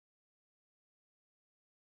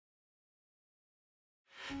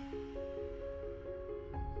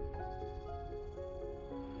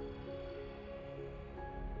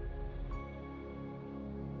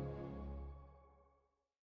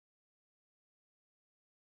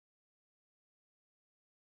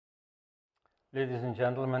Ladies and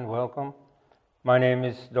gentlemen, welcome. My name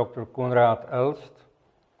is Dr. Koenraad Elst.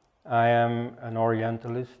 I am an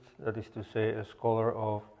Orientalist, that is to say a scholar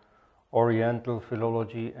of Oriental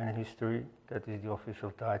philology and history. That is the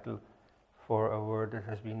official title for a word that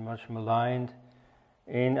has been much maligned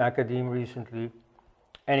in academia recently.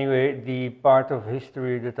 Anyway, the part of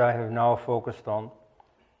history that I have now focused on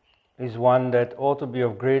is one that ought to be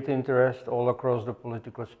of great interest all across the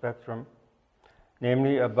political spectrum,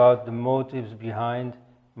 namely about the motives behind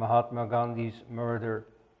Mahatma Gandhi's murder.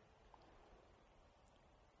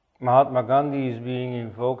 Mahatma Gandhi is being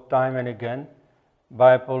invoked time and again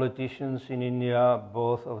by politicians in India,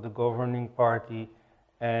 both of the governing party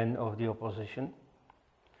and of the opposition.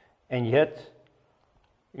 And yet,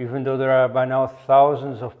 even though there are by now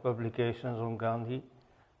thousands of publications on Gandhi,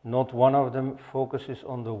 not one of them focuses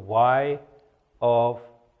on the why of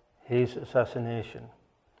his assassination.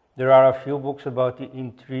 There are a few books about the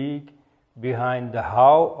intrigue behind the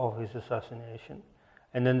how of his assassination,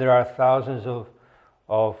 and then there are thousands of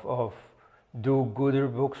do-gooder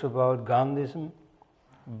books about Gandhism,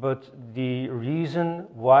 but the reason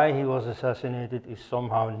why he was assassinated is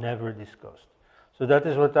somehow never discussed. So that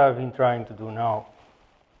is what I've been trying to do now.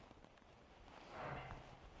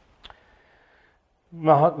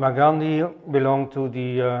 Mahatma Gandhi belonged to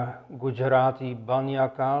the Gujarati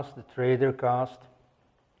Banya caste, the trader caste,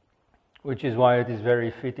 which is why it is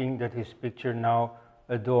very fitting that his picture now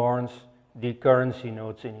adorns the currency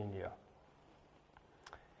notes in India.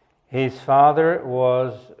 His father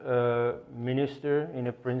was a minister in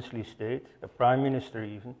a princely state, a prime minister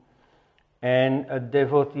even, and a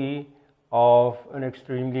devotee of an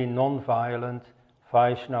extremely non-violent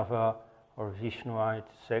Vaishnava or Vishnuite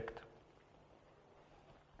sect.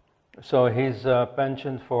 So his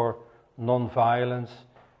penchant for non-violence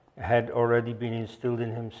had already been instilled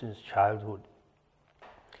in him since childhood.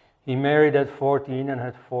 He married at 14 and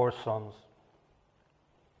had 4 sons.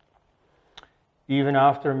 Even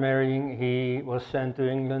after marrying, he was sent to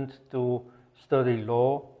England to study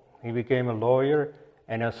law. He became a lawyer,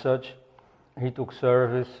 and as such, he took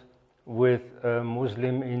service with a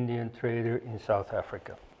Muslim Indian trader in South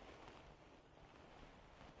Africa.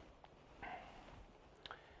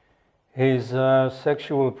 His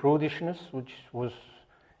sexual prudishness, which was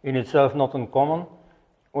in itself not uncommon,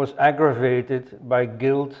 was aggravated by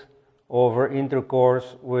guilt over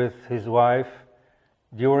intercourse with his wife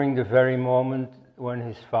during the very moment when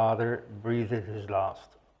his father breathed his last.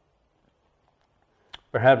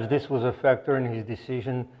 Perhaps this was a factor in his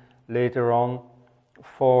decision later on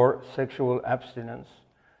for sexual abstinence.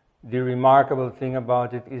 The remarkable thing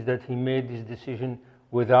about it is that he made this decision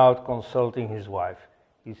without consulting his wife.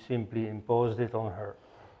 He simply imposed it on her.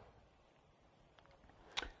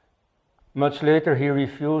 Much later, he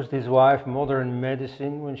refused his wife modern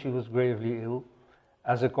medicine when she was gravely ill,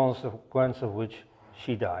 as a consequence of which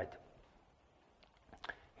she died.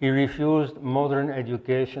 He refused modern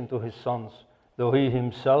education to his sons, though he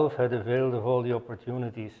himself had availed of all the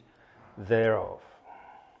opportunities thereof.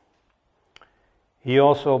 He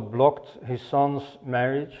also blocked his son's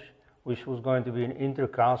marriage, which was going to be an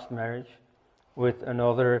intercaste marriage, with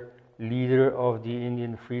another leader of the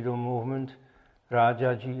Indian freedom movement,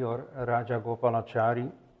 Rajaji or Raja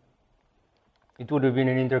Gopalachari. It would have been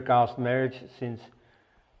an intercaste marriage since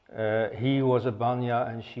he was a Banya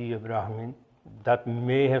and she a Brahmin. That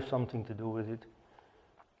may have something to do with it.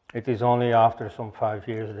 It is only after some 5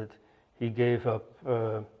 years that he gave up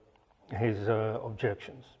his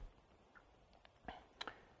objections.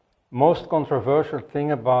 Most controversial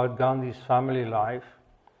thing about Gandhi's family life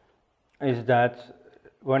is that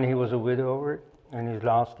when he was a widower in his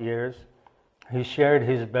last years, he shared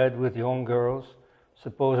his bed with young girls,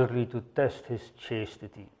 supposedly to test his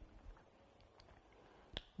chastity.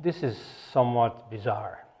 This is somewhat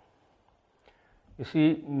bizarre. You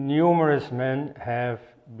see, numerous men have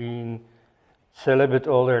been celibate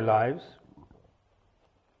all their lives.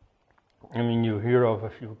 I mean, you hear of a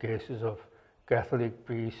few cases of Catholic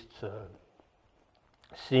priests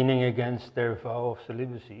sinning against their vow of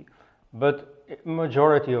celibacy, but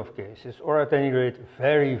majority of cases, or at any rate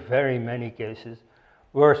very, very many cases,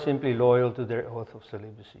 were simply loyal to their oath of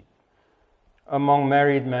celibacy. Among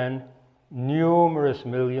married men, numerous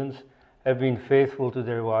millions have been faithful to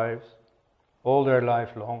their wives all their life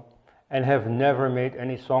long and have never made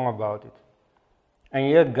any song about it. And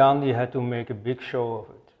yet Gandhi had to make a big show of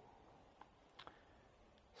it.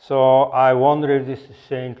 So I wonder if this is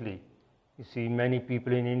saintly. You see, many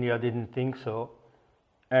people in India didn't think so,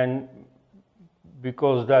 and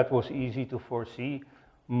because that was easy to foresee,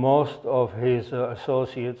 most of his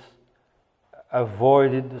associates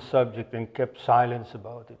avoided the subject and kept silence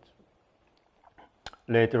about it.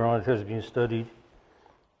 Later on it has been studied,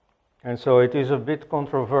 and so it is a bit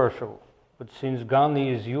controversial. But since Gandhi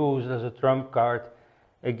is used as a trump card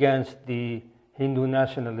against the Hindu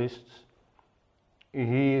nationalists,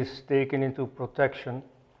 he is taken into protection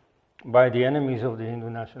by the enemies of the Hindu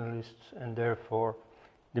nationalists, and therefore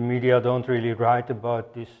the media don't really write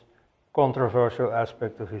about this controversial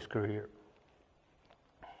aspect of his career.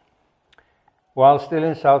 While still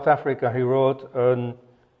in South Africa, he wrote an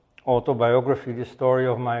autobiography, The Story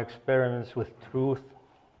of My Experiments with Truth,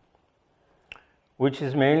 which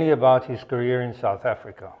is mainly about his career in South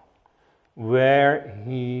Africa, where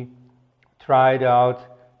he tried out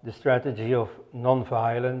the strategy of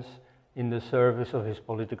non-violence in the service of his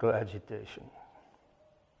political agitation.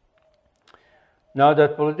 Now,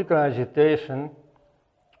 that political agitation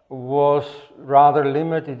was rather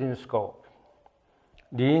limited in scope.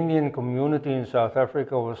 The Indian community in South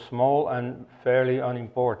Africa was small and fairly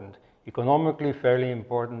unimportant. Economically fairly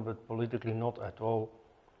important, but politically not at all.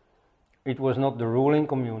 It was not the ruling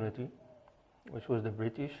community, which was the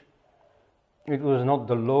British. It was not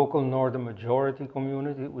the local nor the majority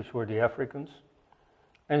community, which were the Africans.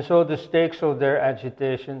 And so the stakes of their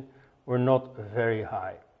agitation were not very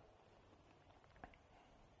high.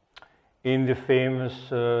 In the famous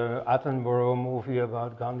Attenborough movie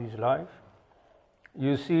about Gandhi's life,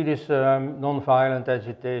 you see this non-violent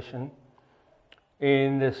agitation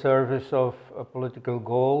in the service of a political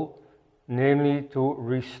goal, namely to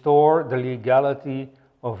restore the legality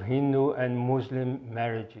of Hindu and Muslim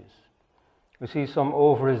marriages. You see, some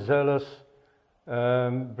overzealous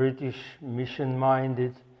British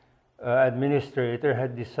mission-minded administrator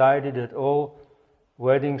had decided that all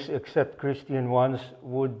weddings except Christian ones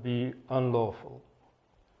would be unlawful.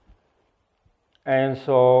 And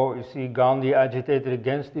so, you see, Gandhi agitated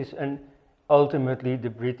against this, and ultimately the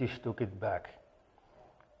British took it back.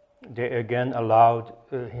 They again allowed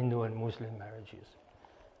Hindu and Muslim marriages.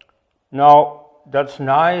 Now, that's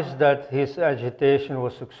nice that his agitation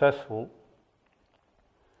was successful,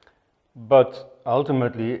 but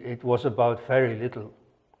ultimately it was about very little.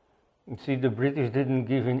 You see, the British didn't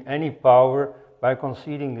give in any power by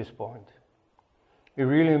conceding this point. It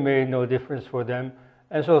really made no difference for them,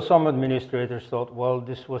 and so some administrators thought, well,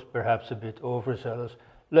 this was perhaps a bit overzealous,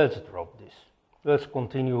 let's drop this. Let's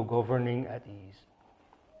continue governing at ease.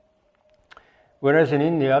 Whereas in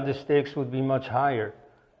India, the stakes would be much higher.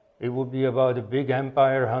 It would be about a big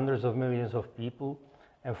empire, hundreds of millions of people,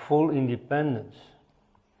 and full independence,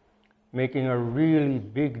 making a really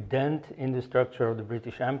big dent in the structure of the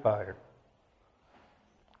British Empire.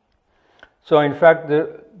 So in fact,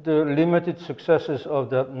 the limited successes of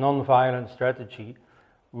the non-violent strategy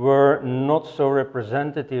were not so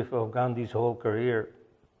representative of Gandhi's whole career.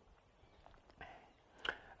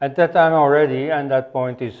 At that time already, and that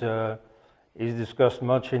point is discussed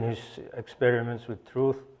much in his experiments with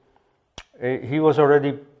truth, he was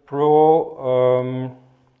already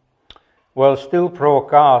still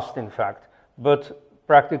pro-caste in fact, but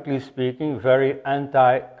practically speaking, very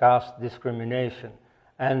anti-caste discrimination,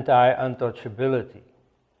 anti-untouchability.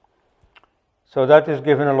 So that is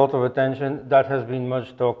given a lot of attention. That has been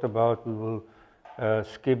much talked about. We will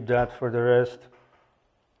skip that for the rest.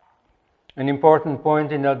 An important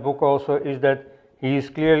point in that book also is that he is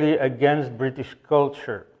clearly against British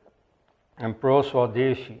culture and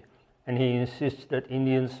pro-Swadeshi, and he insists that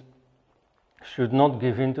Indians should not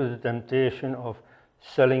give in to the temptation of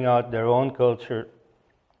selling out their own culture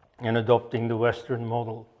and adopting the Western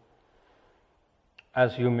model.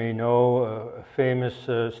 As you may know, a famous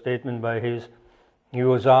statement by his, he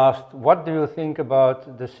was asked, what do you think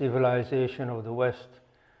about the civilization of the West?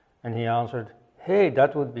 And he answered, hey,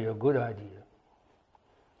 that would be a good idea.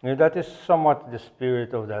 And that is somewhat the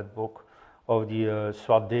spirit of that book, of the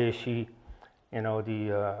Swadeshi, you know,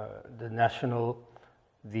 the national,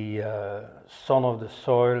 the son of the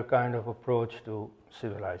soil kind of approach to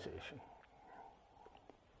civilization.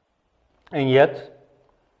 And yet,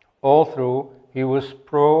 all through, he was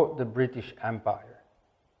pro the British Empire.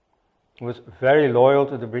 He was very loyal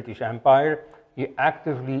to the British Empire. He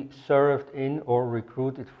actively served in or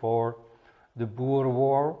recruited for the Boer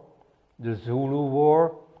War, the Zulu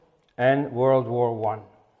War, and World War I.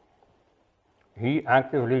 He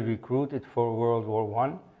actively recruited for World War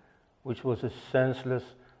I, which was a senseless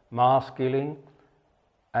mass killing.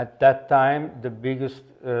 At that time, the biggest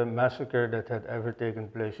massacre that had ever taken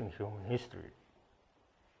place in human history.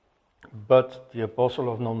 but the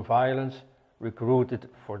apostle of non-violence recruited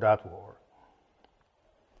for that war.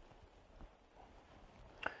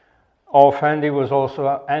 Offhand, he was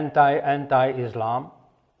also anti-Islam,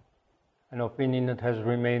 an opinion that has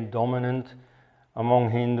remained dominant among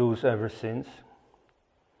Hindus ever since.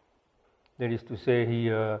 That is to say,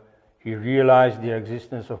 he realized the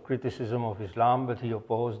existence of criticism of Islam, but he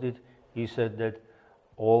opposed it. He said that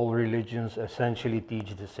all religions essentially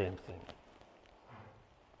teach the same thing.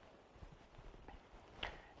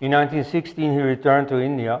 In 1916, he returned to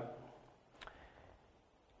India.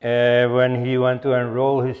 When he went to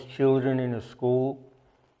enroll his children in a school,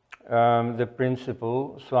 the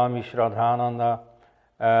principal, Swami Shraddhanand,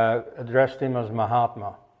 addressed him as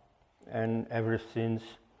Mahatma, and ever since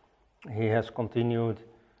he has continued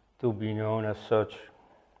to be known as such.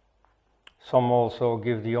 Some also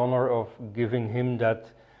give the honor of giving him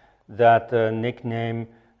that nickname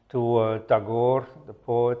to Tagore, the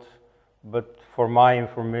poet, but for my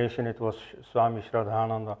information it was Swami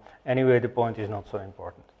Shraddhanand. Anyway, the point is not so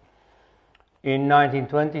important. In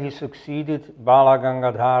 1920 he succeeded Bala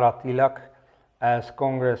Gangadhara Tilak as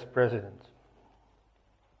Congress president.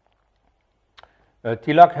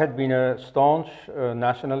 Tilak had been a staunch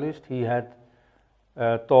nationalist. He had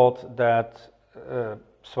thought that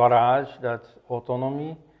Swaraj, that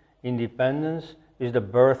autonomy, independence, is the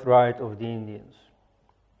birthright of the Indians.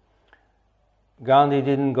 Gandhi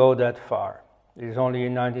didn't go that far. It is only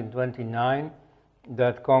in 1929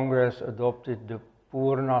 that Congress adopted the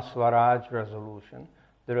Purna Swaraj resolution,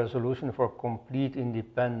 the resolution for complete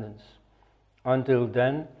independence. Until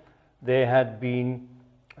then, they had been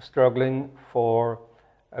struggling for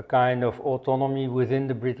a kind of autonomy within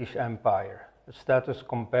the British Empire, a status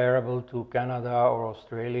comparable to Canada or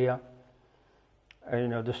Australia,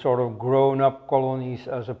 the sort of grown-up colonies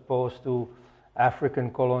as opposed to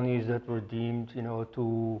African colonies that were deemed,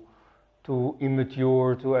 too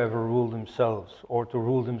immature to ever rule themselves, or to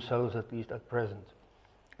rule themselves at least at present.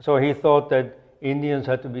 So he thought that Indians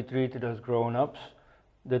had to be treated as grown-ups,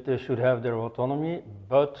 that they should have their autonomy,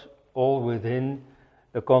 but all within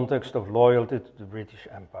the context of loyalty to the British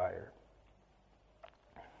Empire.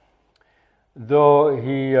 Though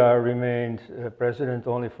he remained president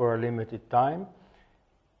only for a limited time,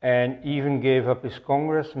 and even gave up his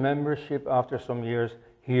Congress membership after some years,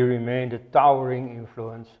 he remained a towering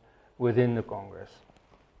influence within the Congress.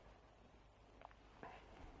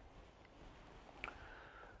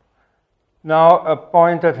 Now, a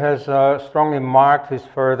point that has strongly marked his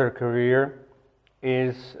further career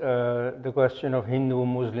is the question of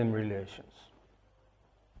Hindu-Muslim relations.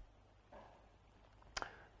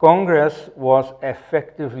 Congress was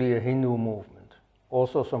effectively a Hindu movement,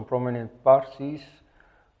 also some prominent Parsis,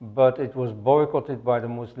 but it was boycotted by the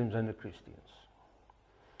Muslims and the Christians.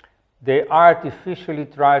 They artificially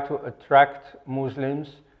tried to attract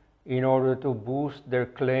Muslims in order to boost their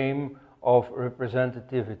claim of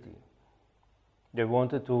representativity. They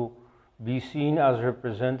wanted to be seen as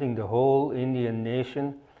representing the whole Indian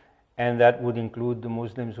nation, and that would include the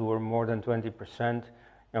Muslims, who were more than 20%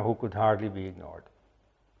 and who could hardly be ignored.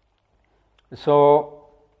 So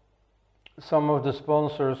some of the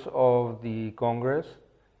sponsors of the Congress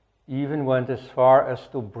even went as far as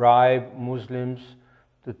to bribe Muslims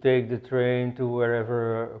to take the train to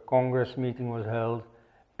wherever a Congress meeting was held,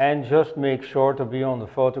 and just make sure to be on the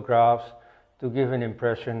photographs to give an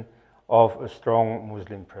impression of a strong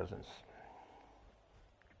Muslim presence.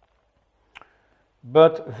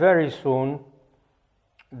 But very soon,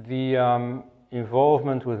 the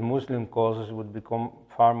involvement with Muslim causes would become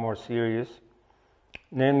far more serious,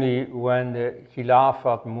 namely when the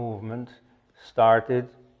Khilafat movement started.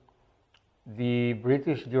 The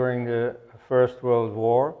British during the First World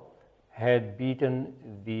War had beaten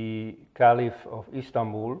the Caliph of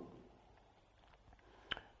Istanbul.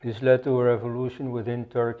 This led to a revolution within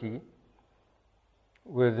Turkey,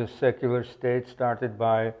 with the secular state started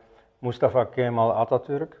by Mustafa Kemal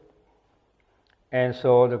Atatürk. And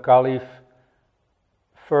so the Caliph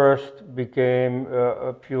first became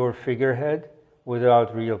a pure figurehead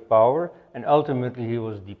without real power, and ultimately he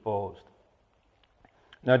was deposed.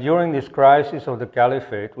 Now, during this crisis of the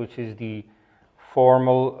caliphate, which is the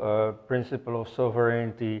formal principle of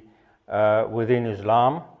sovereignty within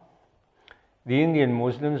Islam, the Indian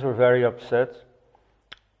Muslims were very upset,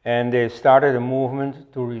 and they started a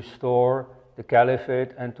movement to restore the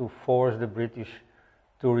caliphate and to force the British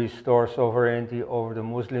to restore sovereignty over the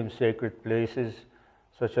Muslim sacred places,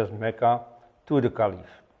 such as Mecca, to the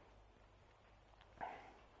Caliph.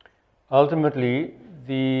 Ultimately,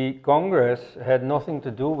 the Congress had nothing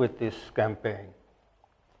to do with this campaign.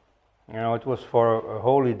 It was for a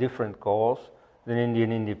wholly different cause, than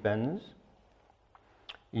Indian independence.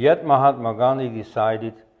 Yet Mahatma Gandhi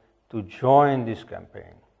decided to join this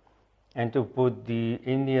campaign and to put the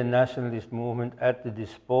Indian nationalist movement at the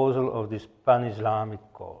disposal of this pan-Islamic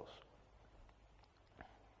cause.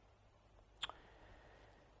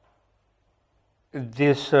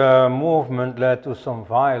 This movement led to some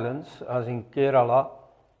violence, as in Kerala,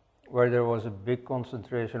 where there was a big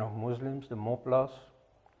concentration of Muslims, the Moplas.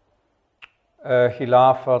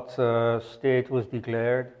 Khilafat state was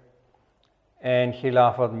declared, and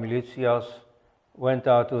Khilafat militias went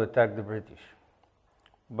out to attack the British.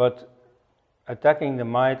 But attacking the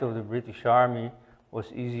might of the British army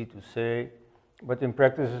was easy to say, but in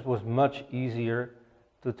practice it was much easier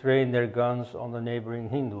to train their guns on the neighboring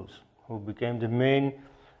Hindus, who became the main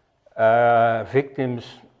victims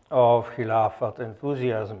of Khilafat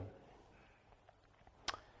enthusiasm.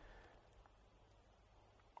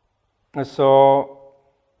 So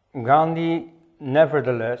Gandhi,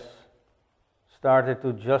 nevertheless, started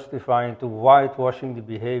to justify and to whitewashing the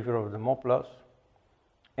behavior of the Moplas,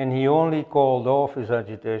 and he only called off his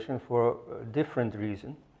agitation for a different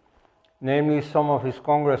reason. Namely, some of his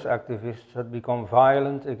Congress activists had become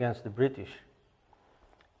violent against the British,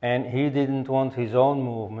 and he didn't want his own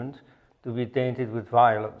movement to be tainted with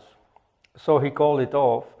violence. So he called it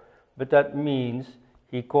off, but that means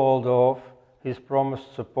he called off his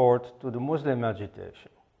promised support to the Muslim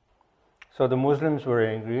agitation. So the Muslims were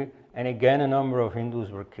angry, and again a number of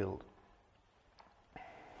Hindus were killed.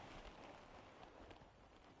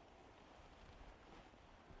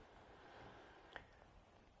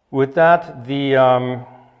 With that, the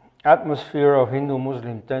atmosphere of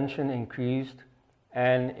Hindu-Muslim tension increased,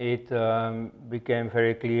 and it became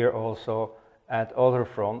very clear also at other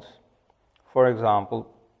fronts. For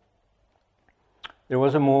example, there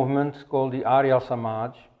was a movement called the Arya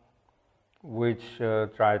Samaj, which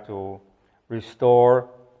tried to restore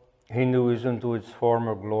Hinduism to its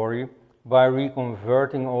former glory by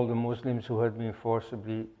reconverting all the Muslims who had been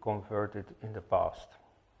forcibly converted in the past,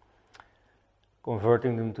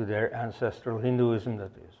 converting them to their ancestral Hinduism,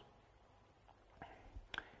 that is.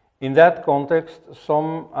 In that context,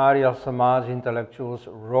 some Arya Samaj intellectuals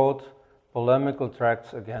wrote polemical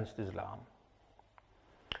tracts against Islam.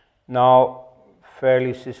 Now,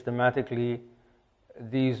 fairly systematically,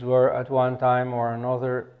 these were at one time or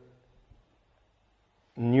another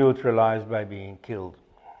neutralized by being killed.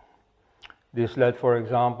 This led, for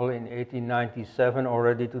example, in 1897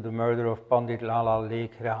 already to the murder of Pandit Lala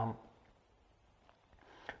Lekram.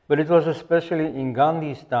 But it was especially in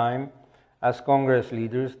Gandhi's time as Congress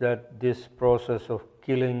leaders that this process of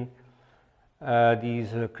killing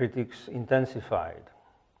these critics intensified.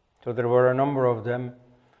 So there were a number of them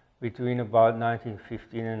between about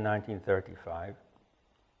 1915 and 1935.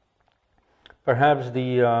 Perhaps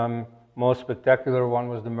the most spectacular one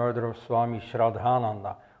was the murder of Swami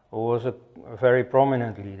Shraddhanand, who was a very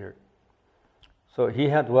prominent leader. So he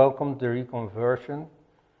had welcomed the reconversion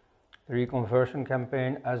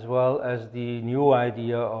campaign, as well as the new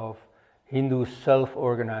idea of Hindu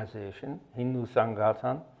self-organization, Hindu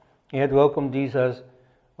Sanghathan. He had welcomed these as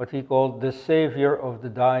what he called the savior of the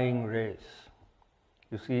dying race.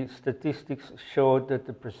 You see, statistics showed that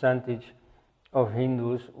the percentage of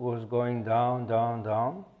Hindus was going down, down,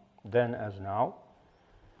 down, then as now.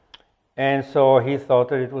 And so he thought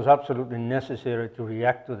that it was absolutely necessary to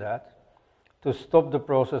react to that, to stop the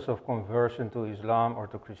process of conversion to Islam or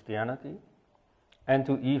to Christianity, and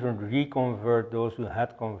to even reconvert those who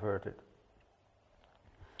had converted.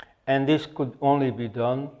 And this could only be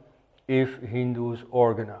done if Hindus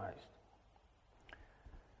organized.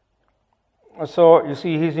 So you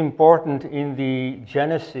see, he's important in the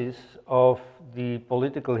genesis of the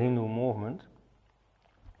political Hindu movement,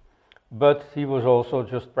 but he was also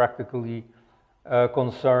just practically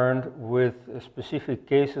concerned with specific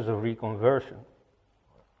cases of reconversion.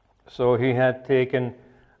 So he had taken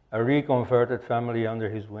a reconverted family under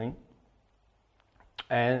his wing,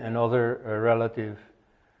 and another relative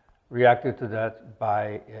reacted to that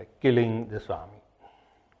by killing the Swami.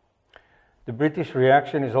 The British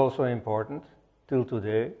reaction is also important till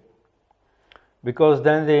today, because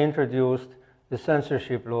then they introduced the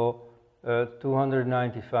censorship law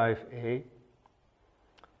 295A,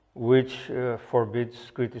 which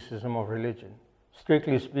forbids criticism of religion.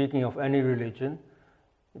 Strictly speaking, of any religion,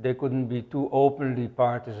 they couldn't be too openly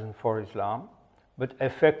partisan for Islam, but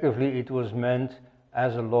effectively it was meant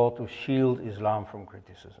as a law to shield Islam from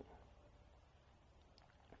criticism.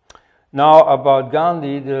 Now, about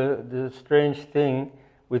Gandhi, the strange thing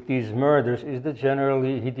with these murders is that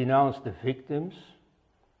generally he denounced the victims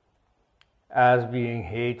as being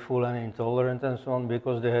hateful and intolerant and so on,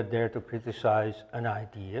 because they had dared to criticize an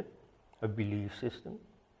idea, a belief system,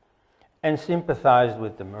 and sympathized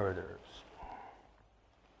with the murderers.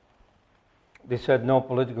 This had no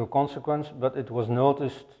political consequence, but it was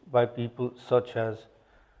noticed by people such as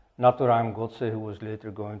Nathuram Godse, who was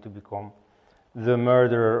later going to become the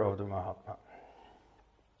murderer of the Mahatma.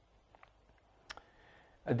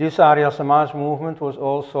 This Arya Samaj movement was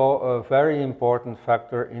also a very important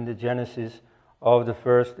factor in the genesis of the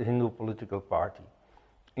first Hindu political party.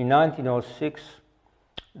 In 1906,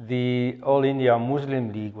 the All India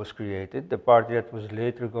Muslim League was created, the party that was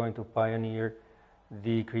later going to pioneer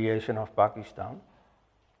the creation of Pakistan.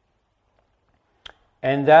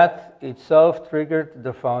 And that itself triggered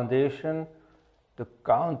the foundation, the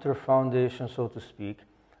counter-foundation, so to speak,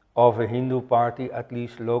 of a Hindu party, at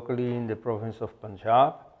least locally in the province of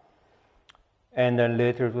Punjab. And then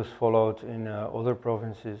later it was followed in other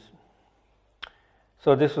provinces.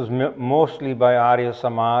 So this was mostly by Arya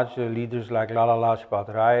Samaj, leaders like Lala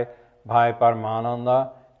Lajpat Rai, Bhai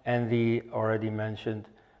Paramananda, and the already mentioned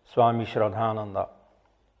Swami Shraddhanand.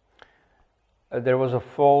 There was a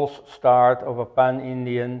false start of a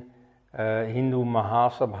pan-Indian Hindu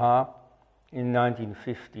Mahasabha in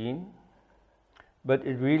 1915, but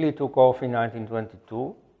it really took off in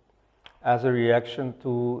 1922 as a reaction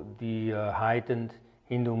to the heightened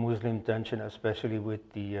Hindu-Muslim tension, especially with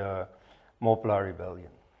the Mopla rebellion.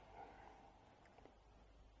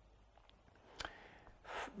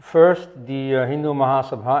 First, the Hindu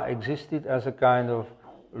Mahasabha existed as a kind of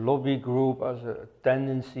lobby group, as a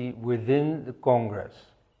tendency within the Congress.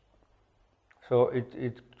 So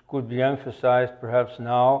it could be emphasized perhaps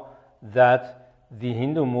now that the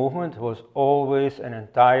Hindu movement was always and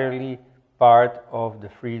entirely part of the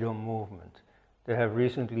freedom movement. There have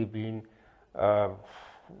recently been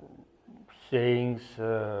sayings,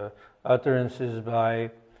 utterances by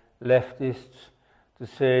leftists to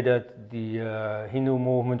say that the Hindu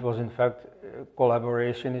movement was in fact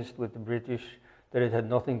collaborationist with the British, that it had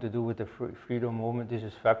nothing to do with the freedom movement. This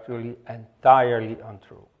is factually entirely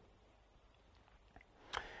untrue.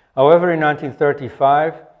 However, in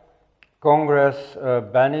 1935, Congress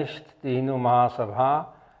banished the Hindu Mahasabha.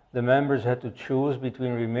 The members had to choose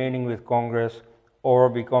between remaining with Congress or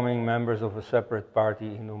becoming members of a separate party,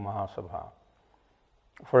 Hindu Mahasabha.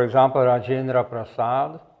 For example, Rajendra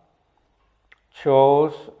Prasad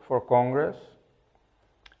chose for Congress,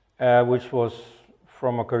 which was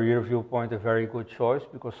from a career viewpoint a very good choice,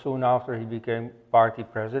 because soon after he became party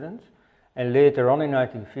president, and later on in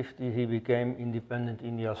 1950 he became independent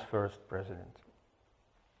India's first president.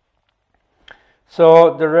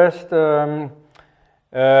 So the rest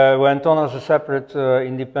went on as a separate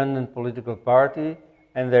independent political party,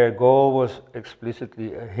 and their goal was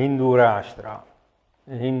explicitly a Hindu Rashtra,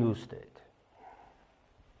 a Hindu state.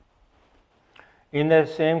 In that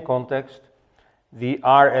same context, the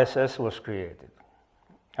RSS was created.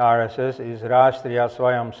 RSS is Rashtriya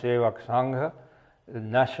Swayam Sevak Sangha, the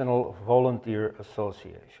National Volunteer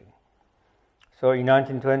Association. So in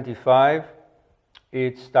 1925,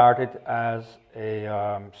 it started as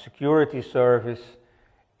a security service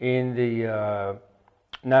in the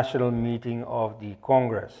national meeting of the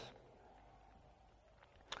Congress,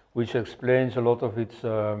 which explains a lot of its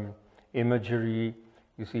imagery.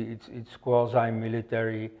 You see, it's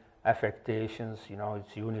quasi-military affectations, you know,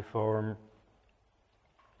 its uniform.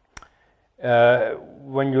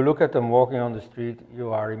 When you look at them walking on the street,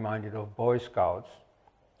 you are reminded of Boy Scouts,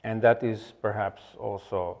 and that is perhaps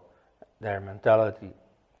also their mentality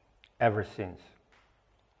ever since.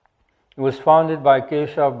 It was founded by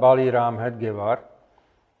Keshav Baliram Hedgewar,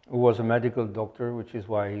 who was a medical doctor, which is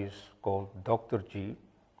why he's called Dr. G.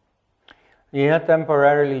 He had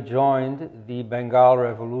temporarily joined the Bengal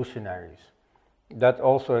revolutionaries. That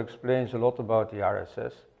also explains a lot about the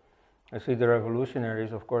RSS. You see, the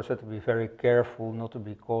revolutionaries, of course, had to be very careful not to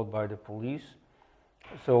be caught by the police.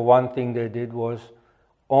 So one thing they did was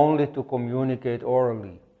only to communicate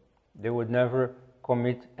orally. They would never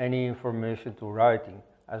commit any information to writing,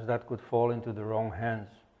 as that could fall into the wrong hands.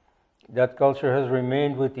 That culture has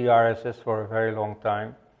remained with the RSS for a very long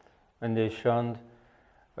time, and they shunned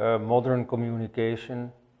modern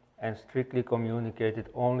communication and strictly communicated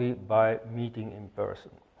only by meeting in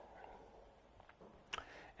person.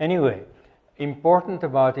 Anyway, important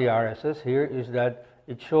about the RSS here is that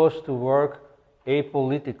it chose to work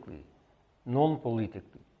apolitically,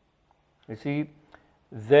 non-politically. You see,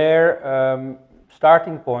 their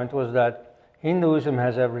starting point was that Hinduism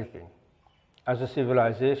has everything. As a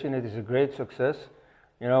civilization, it is a great success.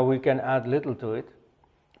 You know, we can add little to it,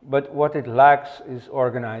 but what it lacks is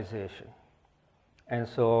organization. And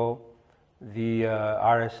so the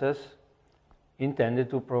RSS intended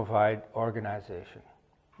to provide organization.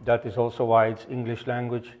 That is also why its English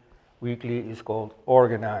language weekly is called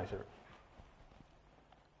Organizer.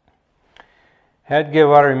 Head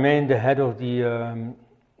Guevara remained the head of the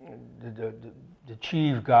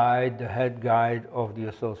chief guide, the head guide of the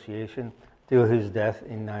association till his death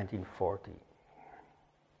in 1940.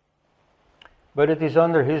 But it is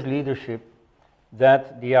under his leadership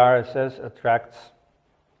that the RSS attracts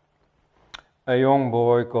a young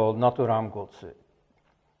boy called Nathuram Godse.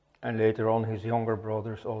 And later on his younger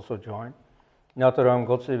brothers also join. Nathuram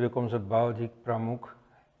Godse becomes a Baudik Pramukh,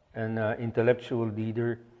 an intellectual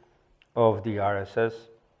leader of the RSS.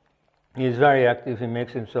 He is very active, he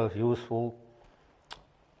makes himself useful.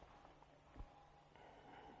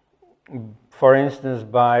 For instance,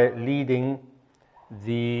 by leading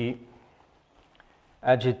the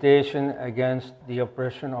agitation against the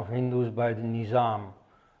oppression of Hindus by the Nizam,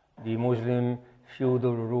 the Muslim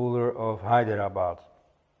feudal ruler of Hyderabad.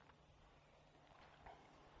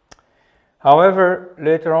 However,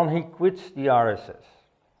 later on he quits the RSS.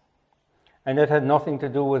 And that had nothing to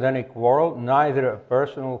do with any quarrel, neither a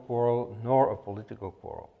personal quarrel nor a political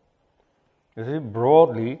quarrel. You see,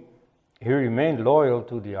 broadly, he remained loyal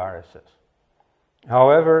to the RSS.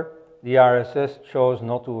 However, the RSS chose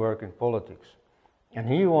not to work in politics. And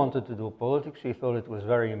he wanted to do politics, he thought it was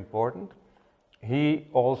very important. He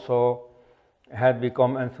also had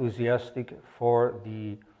become enthusiastic for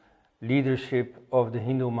the leadership of the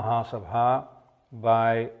Hindu Mahasabha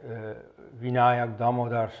by Vinayak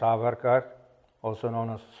Damodar Savarkar, also known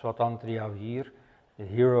as Swatantriya Veer, the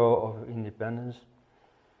hero of independence.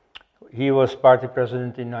 He was party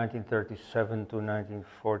president in 1937 to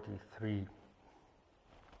 1943.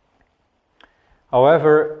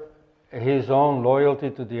 However, his own loyalty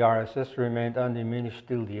to the RSS remained undiminished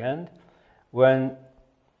till the end, when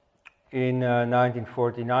in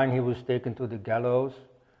 1949 he was taken to the gallows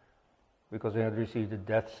because he had received a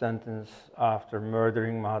death sentence after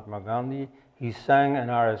murdering Mahatma Gandhi. He sang an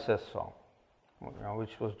RSS song,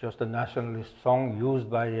 which was just a nationalist song used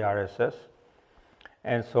by the RSS.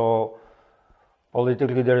 And so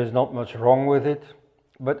politically there is not much wrong with it,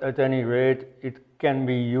 but at any rate it can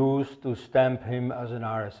be used to stamp him as an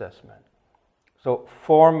RSS man. So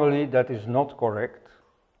formally that is not correct.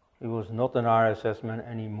 He was not an RSS man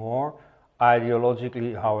anymore.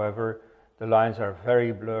 Ideologically, however, the lines are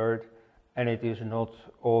very blurred, and it is not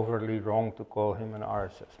overly wrong to call him an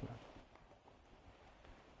RSS man.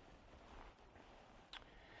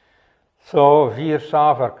 So Veer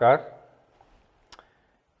Savarkar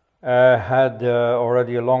had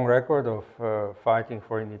already a long record of fighting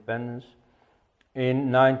for independence.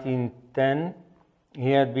 In 1910,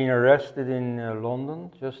 he had been arrested in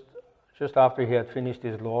London just after he had finished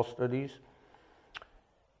his law studies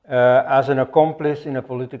as an accomplice in a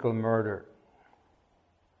political murder.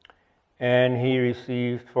 And he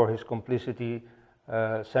received for his complicity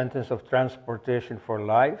a sentence of transportation for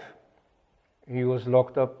life. He was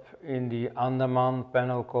locked up in the Andaman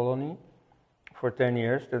Penal Colony for 10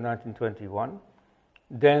 years till 1921.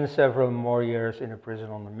 Then several more years in a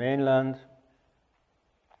prison on the mainland.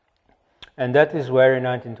 And that is where in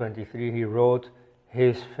 1923 he wrote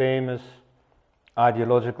his famous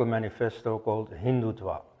ideological manifesto called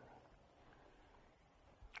Hindutva.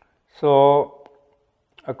 So,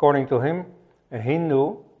 according to him, a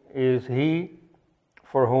Hindu is he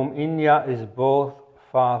for whom India is both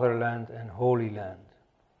fatherland and holy land.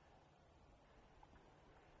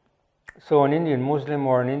 So an Indian Muslim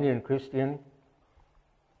or an Indian Christian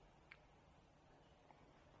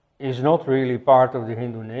is not really part of the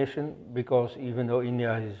Hindu nation, because even though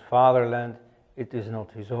India is his fatherland, it is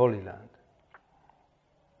not his holy land.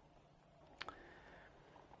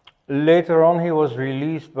 Later on, he was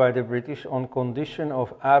released by the British on condition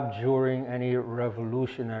of abjuring any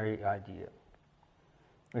revolutionary idea.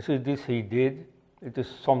 You see, this he did. It is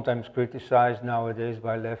sometimes criticized nowadays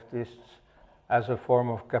by leftists as a form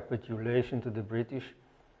of capitulation to the British.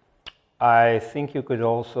 I think you could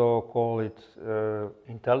also call it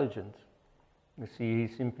intelligent. You see, he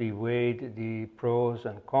simply weighed the pros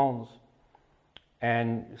and cons,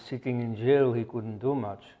 and sitting in jail he couldn't do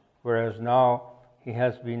much, whereas now he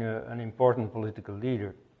has been an important political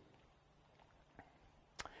leader.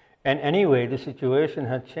 And anyway, the situation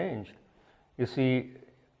had changed. You see,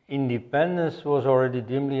 independence was already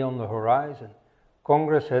dimly on the horizon.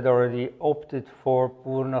 Congress had already opted for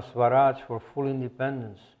Purna Swaraj, for full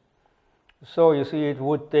independence. So you see, it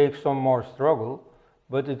would take some more struggle,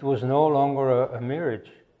 but it was no longer a mirage.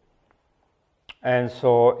 And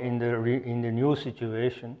so in the new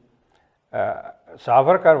situation,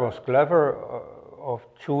 Savarkar was clever of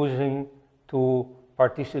choosing to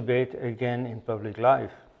participate again in public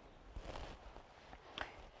life.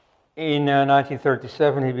 In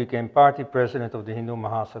 1937 he became party president of the Hindu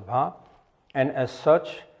Mahasabha, and as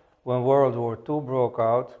such, when World War II broke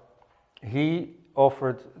out, he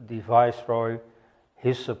offered the Viceroy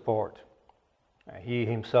his support. He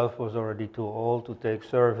himself was already too old to take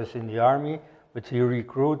service in the army, but he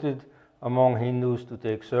recruited among Hindus to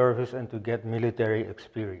take service and to get military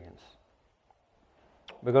experience.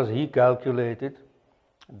 Because he calculated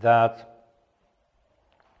that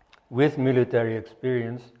with military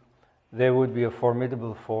experience, they would be a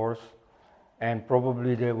formidable force, and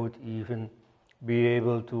probably they would even be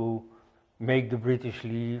able to make the British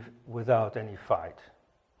leave without any fight.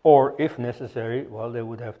 Or if necessary, well, they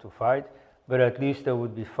would have to fight, but at least they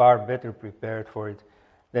would be far better prepared for it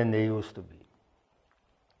than they used to be.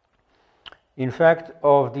 In fact,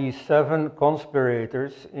 of the 7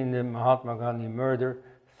 conspirators in the Mahatma Gandhi murder,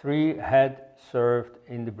 3 had served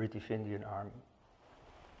in the British Indian Army.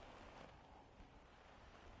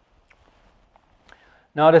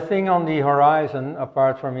 Now, the thing on the horizon,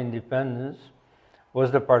 apart from independence,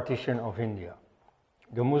 was the partition of India.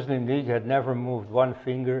 The Muslim League had never moved one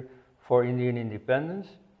finger for Indian independence,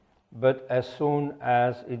 but as soon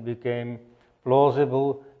as it became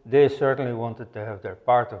plausible, they certainly wanted to have their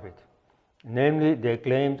part of it. Namely, they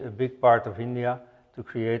claimed a big part of India to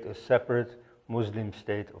create a separate Muslim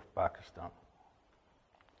state of Pakistan.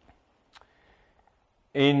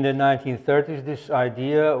 In the 1930s, this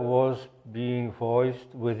idea was being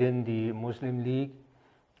voiced within the Muslim League.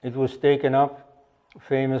 It was taken up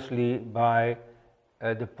famously by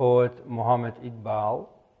the poet Muhammad Iqbal,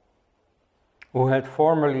 who had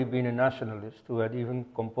formerly been a nationalist, who had even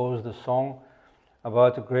composed a song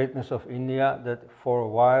about the greatness of India that for a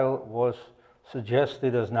while was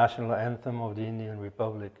suggested as national anthem of the Indian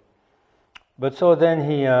Republic. But so then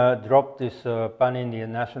he dropped this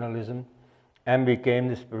pan-Indian nationalism and became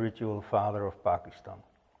the spiritual father of Pakistan.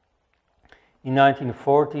 In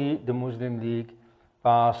 1940, the Muslim League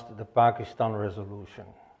passed the Pakistan Resolution.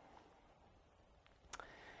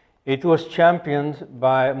 It was championed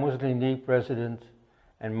by Muslim League president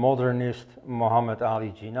and modernist Muhammad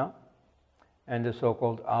Ali Jinnah and the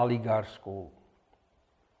so-called Aligarh school.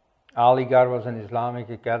 Aligarh was an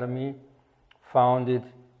Islamic academy founded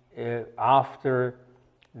after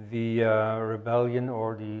the rebellion,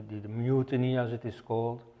 or the mutiny as it is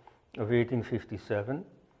called, of 1857,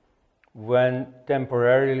 when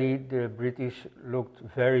temporarily the British looked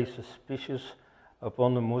very suspicious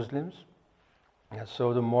upon the Muslims. And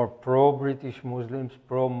so the more pro-British Muslims,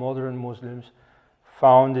 pro-modern Muslims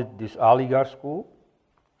founded this Aligarh school.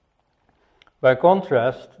 By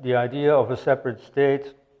contrast, the idea of a separate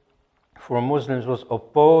state for Muslims was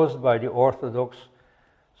opposed by the orthodox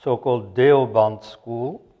so-called Deoband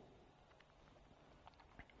school,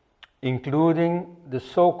 including the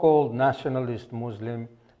so-called nationalist Muslim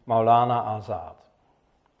Maulana Azad.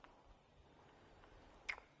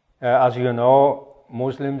 As you know,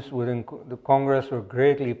 Muslims within the Congress were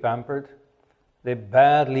greatly pampered. They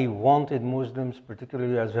badly wanted Muslims,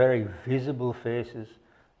 particularly as very visible faces,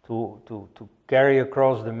 to carry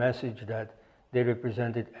across the message that they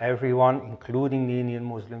represented everyone, including the Indian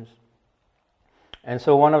Muslims. And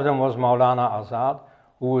so one of them was Maulana Azad,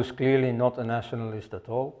 who was clearly not a nationalist at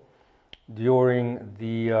all. During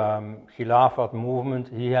the Khilafat movement,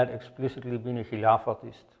 he had explicitly been a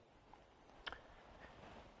Khilafatist.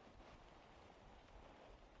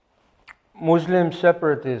 Muslim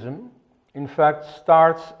separatism, in fact,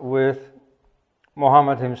 starts with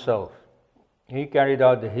Muhammad himself. He carried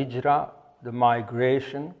out the hijrah, the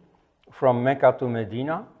migration from Mecca to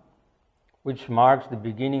Medina, which marks the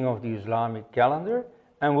beginning of the Islamic calendar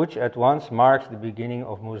and which at once marks the beginning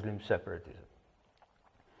of Muslim separatism.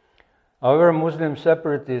 However, Muslim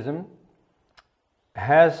separatism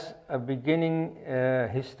has a beginning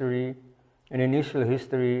history, an initial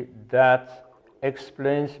history that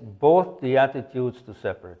explains both the attitudes to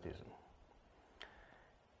separatism.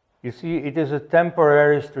 You see, it is a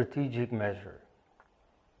temporary strategic measure.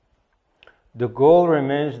 The goal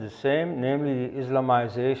remains the same, namely the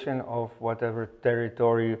Islamization of whatever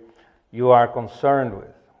territory you are concerned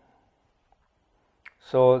with.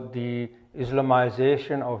 So the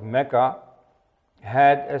Islamization of Mecca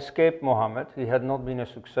had escaped Muhammad. He had not been a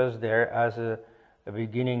success there as a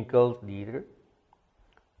beginning cult leader,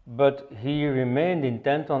 but he remained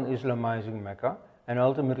intent on Islamizing Mecca, and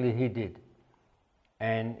ultimately he did.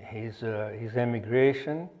 And his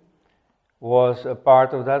emigration was a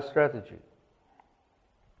part of that strategy.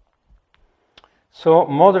 So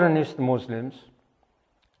modernist Muslims,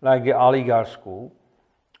 like the Aligarh school,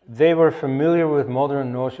 They were familiar with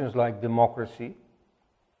modern notions like democracy,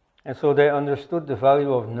 and so they understood the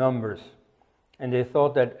value of numbers, and they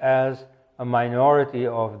thought that as a minority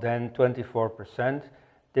of then 24%,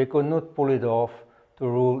 they could not pull it off to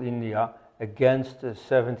rule India against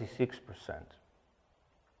 76%.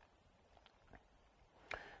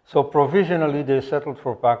 So provisionally they settled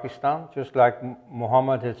for Pakistan, just like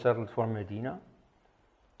Muhammad had settled for Medina,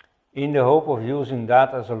 in the hope of using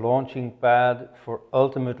that as a launching pad for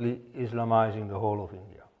ultimately Islamizing the whole of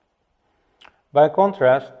India. By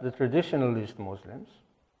contrast, the traditionalist Muslims,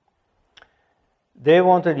 they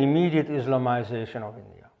wanted immediate Islamization of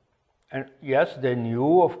India. And yes, they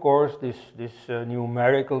knew, of course, this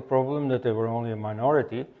numerical problem that they were only a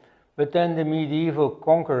minority, but then the medieval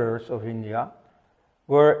conquerors of India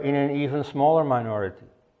were in an even smaller minority,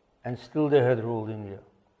 and still they had ruled India.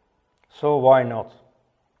 So why not?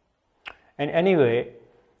 And anyway,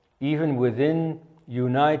 even within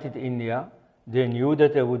united India, they knew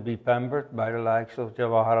that they would be pampered by the likes of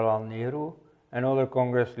Jawaharlal Nehru and other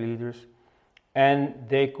Congress leaders, and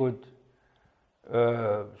they could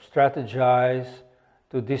strategize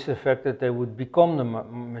to this effect that they would become the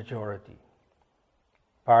majority,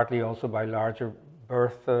 partly also by larger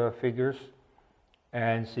birth figures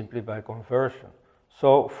and simply by conversion.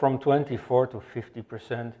 So from 24 to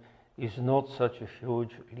 50% is not such a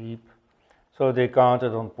huge leap, so they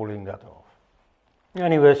counted on pulling that off.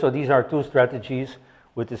 Anyway, so these are two strategies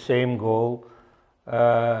with the same goal.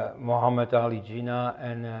 Muhammad Ali Jinnah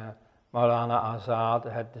and Maulana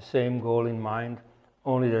Azad had the same goal in mind,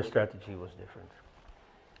 only their strategy was different.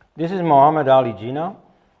 This is Muhammad Ali Jinnah,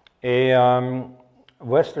 a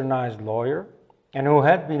westernized lawyer, and who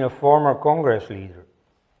had been a former Congress leader.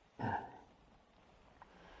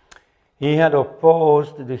 He had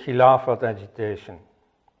opposed the Khilafat agitation.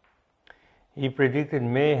 He predicted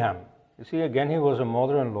mayhem. You see, again, he was a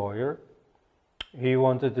modern lawyer. He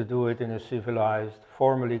wanted to do it in a civilized,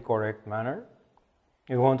 formally correct manner.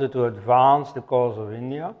 He wanted to advance the cause of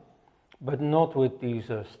India, but not with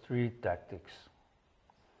these street tactics.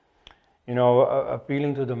 You know,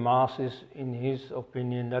 appealing to the masses, in his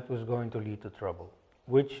opinion, that was going to lead to trouble,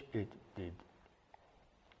 which it did.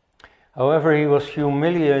 However, he was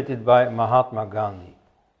humiliated by Mahatma Gandhi.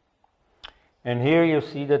 And here you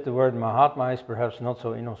see that the word Mahatma is perhaps not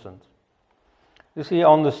so innocent. You see,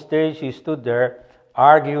 on the stage he stood there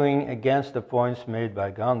arguing against the points made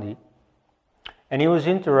by Gandhi, and he was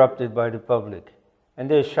interrupted by the public.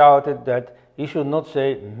 And they shouted that he should not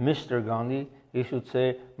say Mr. Gandhi, he should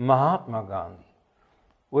say Mahatma Gandhi,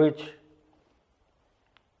 which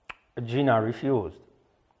Jinnah refused.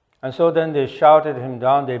 And so then they shouted him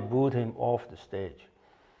down, they booed him off the stage.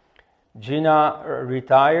 Jinnah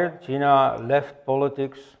retired, Jinnah left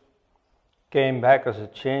politics, came back as a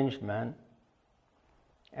changed man,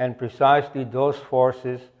 and precisely those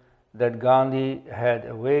forces that Gandhi had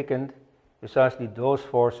awakened, precisely those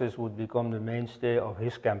forces would become the mainstay of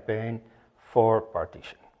his campaign for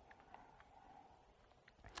partition.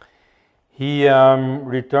 He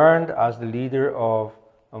returned as the leader of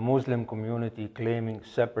a Muslim community claiming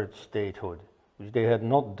separate statehood, which they had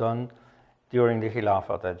not done during the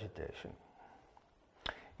Khilafat agitation.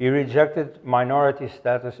 He rejected minority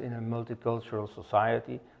status in a multicultural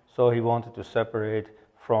society, so he wanted to separate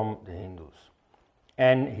from the Hindus.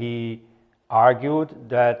 And he argued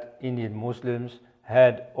that Indian Muslims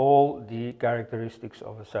had all the characteristics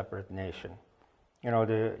of a separate nation. You know,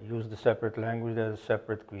 they used a separate language, they had a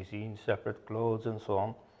separate cuisine, separate clothes, and so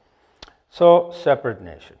on. So, separate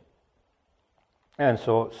nation. And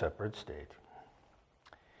so, separate state.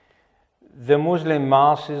 The Muslim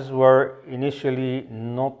masses were initially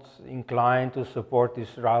not inclined to support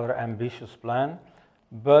this rather ambitious plan,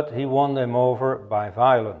 but he won them over by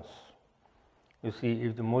violence. You see,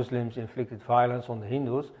 if the Muslims inflicted violence on the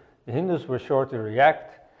Hindus were sure to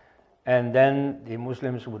react, and then the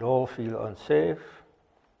Muslims would all feel unsafe,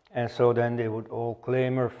 and so then they would all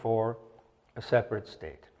clamor for a separate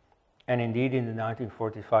state. And indeed, in the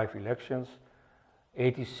 1945 elections,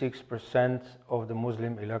 86% of the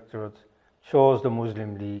Muslim electorate chose the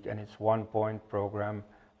Muslim League and its one-point program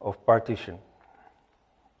of partition.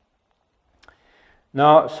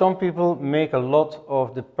 Now, some people make a lot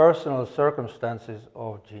of the personal circumstances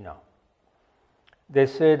of Jinnah. They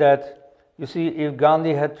say that, you see, if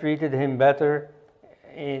Gandhi had treated him better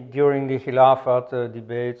during the Khilafat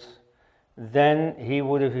debates, then he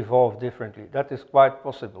would have evolved differently. That is quite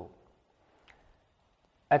possible.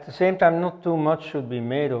 At the same time, not too much should be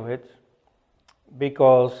made of it,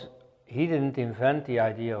 because he didn't invent the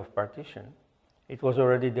idea of partition. It was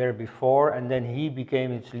already there before, and then he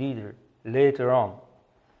became its leader later on.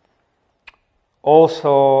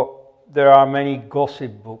 Also, there are many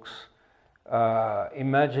gossip books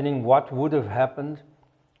imagining what would have happened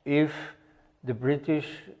if the British,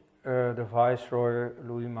 the Viceroy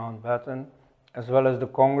Louis Mountbatten, as well as the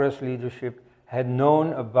Congress leadership, had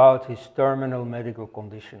known about his terminal medical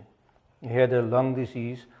condition. He had a lung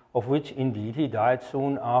disease, of which indeed he died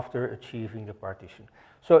soon after achieving the partition.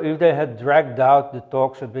 So if they had dragged out the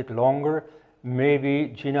talks a bit longer,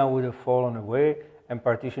 maybe Jinnah would have fallen away and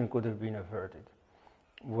partition could have been averted.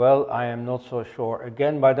 Well, I am not so sure.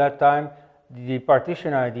 Again, by that time, the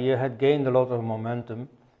partition idea had gained a lot of momentum.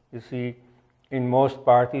 You see, in most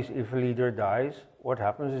parties, if a leader dies, what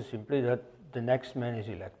happens is simply that the next man is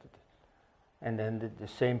elected. And then the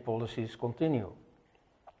same policies continue.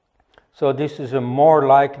 So this is a more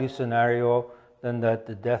likely scenario than that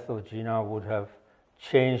the death of Jinnah would have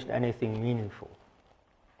changed anything meaningful.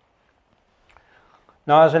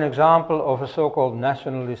 Now, as an example of a so-called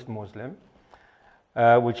nationalist Muslim,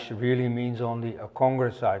 which really means only a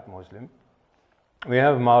Congressite Muslim, we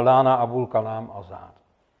have Maulana Abul Kalam Azad.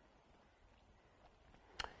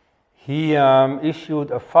 He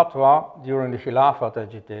issued a fatwa during the Khilafat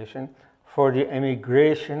agitation for the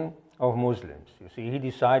emigration of Muslims. You see, he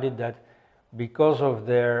decided that because of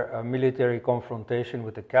their military confrontation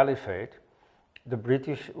with the Caliphate, the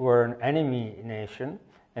British were an enemy nation,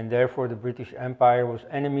 and therefore the British Empire was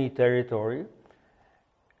enemy territory.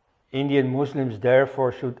 Indian Muslims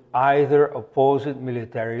therefore should either oppose it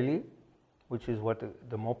militarily, which is what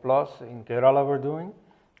the Moplas in Kerala were doing,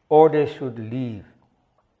 or they should leave.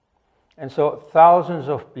 And so thousands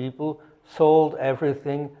of people sold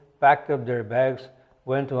everything, packed up their bags,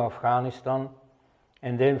 went to Afghanistan,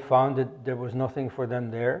 and then found that there was nothing for them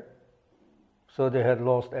there. So they had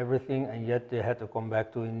lost everything, and yet they had to come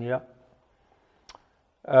back to India.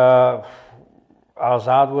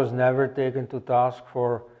 Azad was never taken to task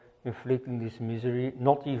for inflicting this misery,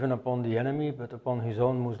 not even upon the enemy, but upon his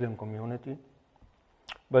own Muslim community.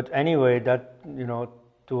 But anyway, that, you know,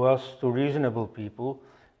 to us, to reasonable people,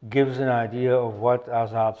 gives an idea of what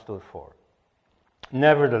Azad stood for.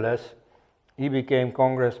 Nevertheless, he became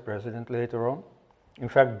Congress president later on. In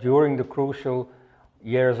fact, during the crucial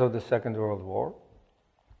years of the Second World War.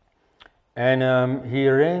 And he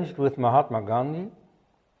arranged with Mahatma Gandhi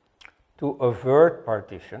to avert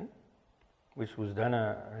partition, which was then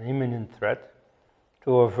an imminent threat,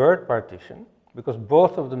 to avert partition, because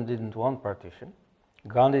both of them didn't want partition.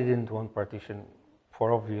 Gandhi didn't want partition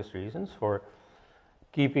for obvious reasons, for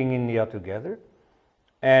keeping India together.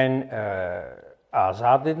 And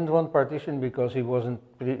Azad didn't want partition because he wasn't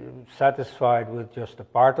satisfied with just a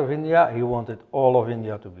part of India. He wanted all of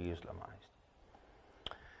India to be Islamized.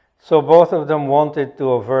 So both of them wanted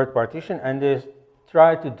to avert partition, and they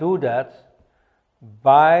tried to do that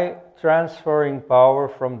by transferring power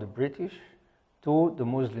from the British to the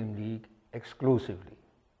Muslim League exclusively.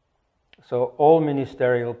 So all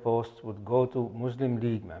ministerial posts would go to Muslim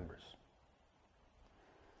League members.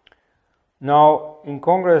 Now, in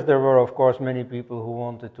Congress there were of course many people who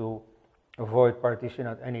wanted to avoid partition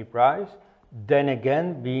at any price. Then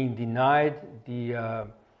again, being denied the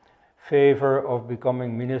favor of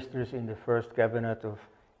becoming ministers in the first cabinet of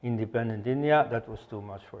independent India, that was too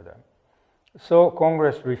much for them. So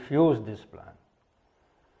Congress refused this plan.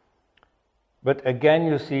 But again,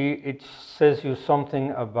 you see, it says you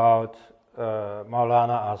something about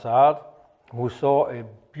Maulana Azad, who saw a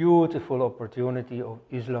beautiful opportunity of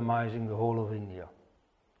Islamizing the whole of India,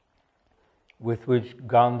 with which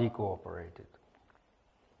Gandhi cooperated.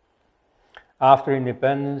 After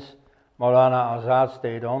independence, Maulana Azad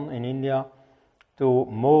stayed on in India to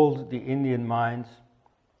mold the Indian minds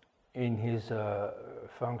in his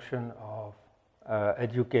function of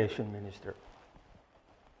education minister.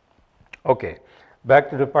 Okay, back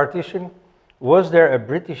to the partition. Was there a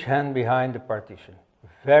British hand behind the partition?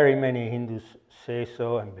 Very many Hindus say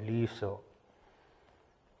so and believe so.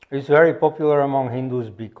 It's very popular among Hindus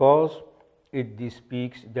because it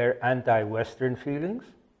bespeaks their anti-Western feelings,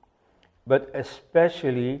 but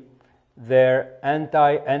especially their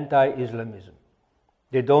anti-Islamism.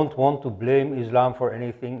 They don't want to blame Islam for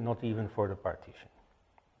anything, not even for the partition.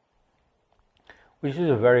 Which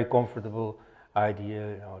is a very comfortable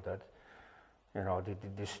idea,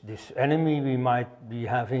 this enemy we might be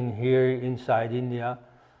having here inside India,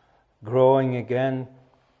 growing again,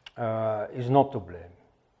 is not to blame.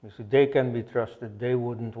 You see, they can be trusted. They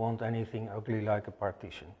wouldn't want anything ugly like a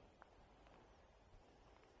partition.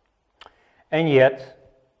 And yet,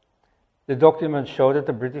 the documents show that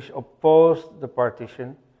the British opposed the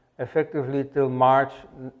partition effectively till March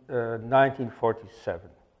 1947,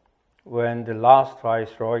 when the last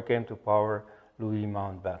viceroy came to power, Louis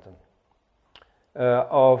Mountbatten.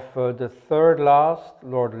 Of the third last,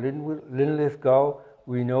 Lord Linlithgow,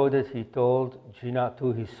 we know that he told Jinnah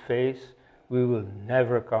to his face, "We will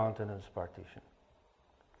never countenance partition."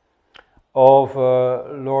 Of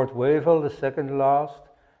Lord Wavell, the second last,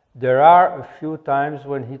 there are a few times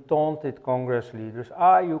when he taunted Congress leaders.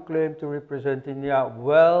 You claim to represent India.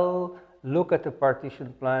 Well, look at the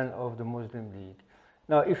partition plan of the Muslim League.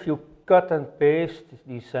 Now, if you cut and paste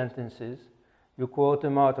these sentences, you quote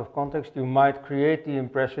them out of context, you might create the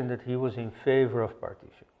impression that he was in favor of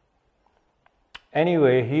partition.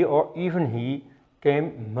 Anyway, even he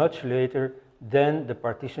came much later than the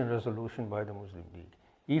partition resolution by the Muslim League.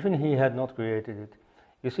 Even he had not created it.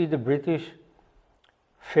 You see, the British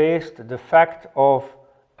faced the fact of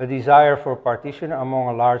a desire for partition among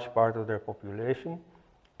a large part of their population,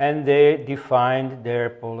 and they defined their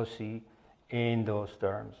policy in those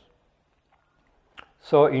terms.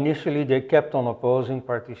 So initially they kept on opposing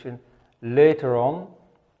partition. Later on,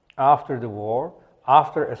 after the war,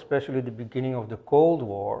 after especially the beginning of the Cold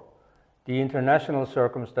War, the international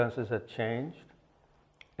circumstances had changed,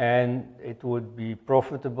 and it would be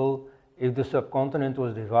profitable if the subcontinent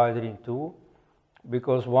was divided in two,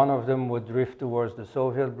 because one of them would drift towards the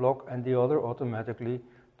Soviet bloc and the other automatically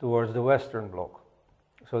towards the Western bloc.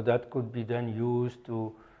 So that could be then used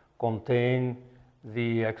to contain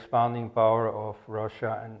the expanding power of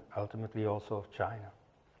Russia and ultimately also of China.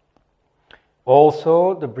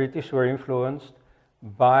 Also, the British were influenced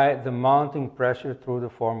by the mounting pressure through the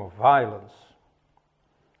form of violence.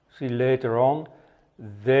 See, later on,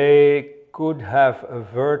 they could have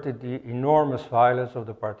averted the enormous violence of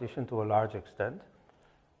the partition to a large extent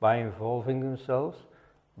by involving themselves,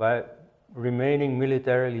 by remaining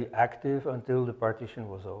militarily active until the partition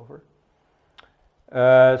was over.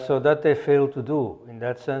 So that they failed to do. In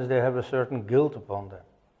that sense, they have a certain guilt upon them.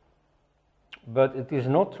 But it is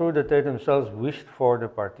not true that they themselves wished for the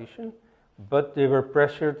partition, but they were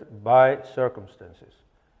pressured by circumstances,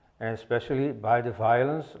 and especially by the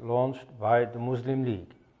violence launched by the Muslim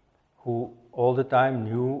League, who all the time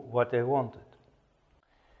knew what they wanted.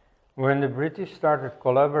 When the British started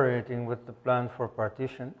collaborating with the plan for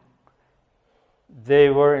partition, they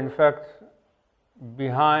were in fact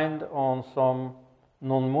behind on some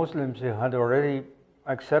non-Muslims who had already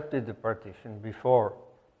accepted the partition before.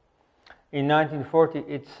 In 1940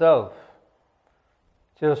 itself,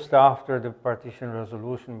 just after the partition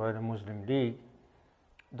resolution by the Muslim League,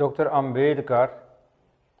 Dr. Ambedkar,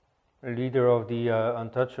 leader of the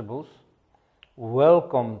Untouchables,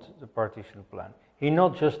 welcomed the partition plan. He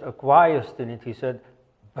not just acquiesced in it, he said,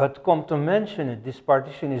 "But come to mention it, this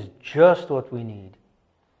partition is just what we need."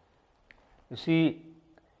 You see,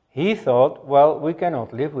 he thought, well, we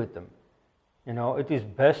cannot live with them. You know, it is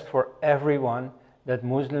best for everyone that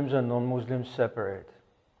Muslims and non-Muslims separate.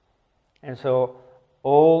 And so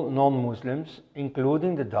all non-Muslims,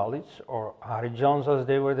 including the Dalits, or Harijans as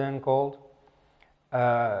they were then called,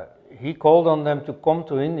 he called on them to come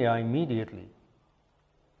to India immediately.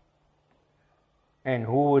 And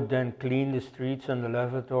who would then clean the streets and the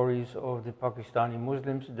lavatories of the Pakistani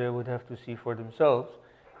Muslims? They would have to see for themselves,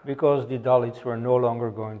 because the Dalits were no longer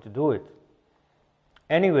going to do it.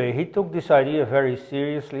 Anyway, he took this idea very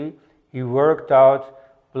seriously. He worked out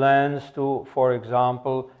plans to, for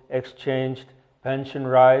example, exchange pension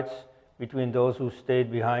rights between those who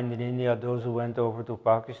stayed behind in India, those who went over to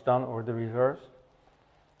Pakistan, or the reverse.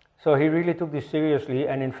 So he really took this seriously,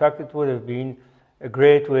 and in fact it would have been a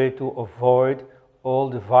great way to avoid all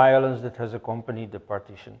the violence that has accompanied the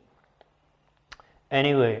partition.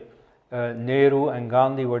 Anyway, Nehru and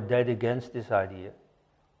Gandhi were dead against this idea.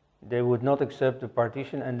 They would not accept the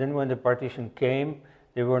partition, and then when the partition came,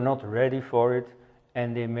 they were not ready for it,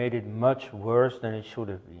 and they made it much worse than it should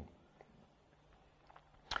have been.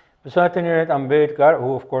 Besides Ambedkar,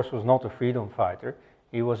 who of course was not a freedom fighter,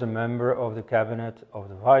 he was a member of the cabinet of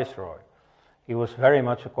the Viceroy. He was very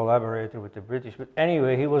much a collaborator with the British, but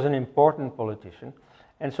anyway, he was an important politician,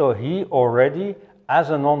 and so he already, as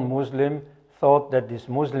a non-Muslim, thought that this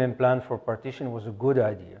Muslim plan for partition was a good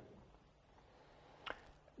idea.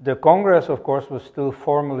 The Congress, of course, was still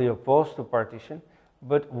formally opposed to partition,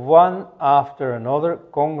 but one after another,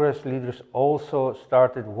 Congress leaders also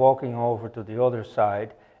started walking over to the other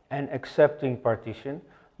side and accepting partition,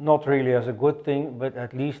 not really as a good thing, but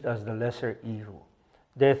at least as the lesser evil.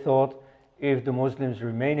 They thought, if the Muslims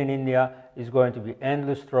remain in India, it's going to be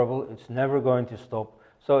endless trouble, it's never going to stop,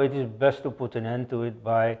 so it is best to put an end to it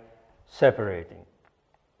by separating.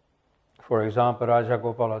 For example,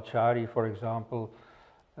 Rajagopalachari, for example,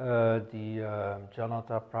 the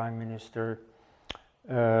Janata Prime Minister,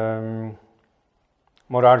 Morarji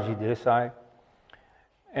Desai,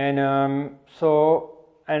 And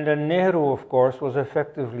and then Nehru, of course, was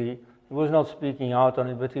effectively, he was not speaking out on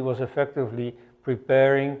it, but he was effectively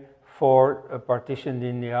preparing for a partitioned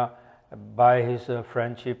India by his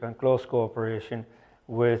friendship and close cooperation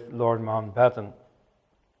with Lord Mountbatten.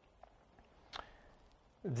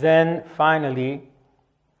 Then finally,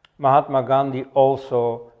 Mahatma Gandhi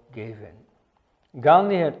also gave in.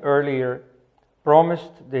 Gandhi had earlier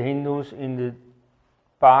promised the Hindus in the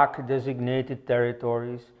Pak designated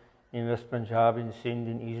territories in West Punjab, in Sindh,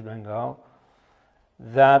 in East Bengal,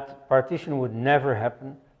 that partition would never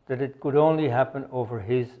happen, that it could only happen over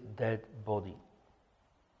his dead body.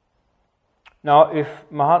 Now, if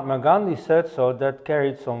Mahatma Gandhi said so, that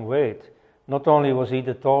carried some weight. Not only was he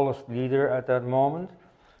the tallest leader at that moment,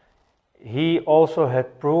 he also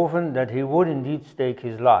had proven that he would indeed stake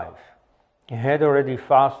his life. He had already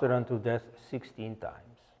fasted unto death 16 times,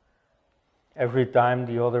 every time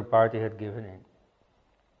the other party had given in.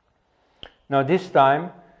 Now this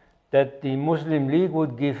time, that the Muslim League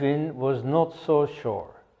would give in was not so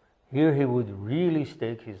sure. Here he would really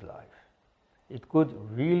stake his life. It could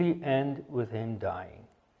really end with him dying.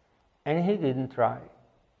 And he didn't try.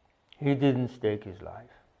 He didn't stake his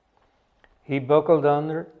life. He buckled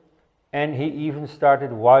under, and he even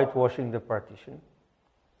started whitewashing the partition,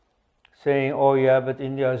 saying, oh yeah, but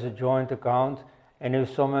India is a joint account, and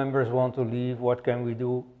if some members want to leave, what can we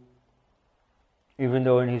do? Even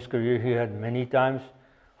though in his career he had many times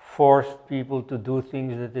forced people to do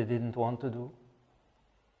things that they didn't want to do.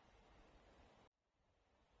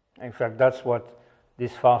 In fact, that's what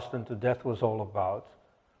this fast unto death was all about,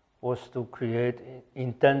 was to create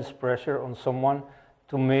intense pressure on someone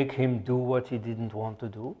to make him do what he didn't want to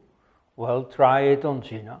do. Well, try it on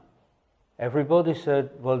Jinnah. Everybody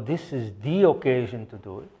said, well, this is the occasion to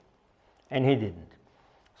do it, and he didn't.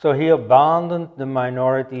 So he abandoned the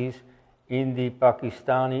minorities in the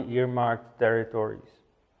Pakistani earmarked territories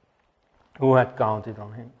who had counted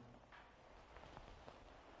on him.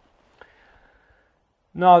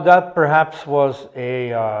 Now that perhaps was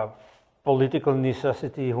a political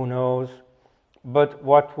necessity, who knows, but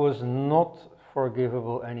what was not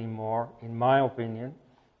forgivable anymore, in my opinion,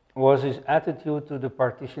 was his attitude to the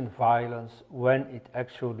partition violence when it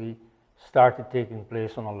actually started taking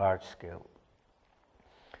place on a large scale.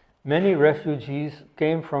 Many refugees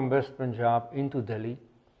came from West Punjab into Delhi,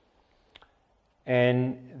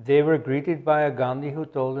 and they were greeted by a Gandhi who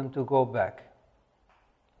told them to go back.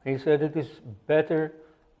 He said, it is better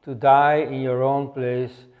to die in your own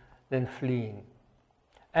place than fleeing.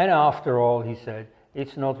 And after all, he said,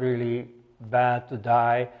 it's not really bad to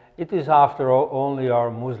die. It is after all only our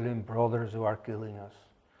Muslim brothers who are killing us.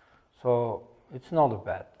 So it's not a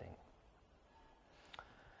bad thing.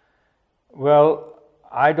 Well,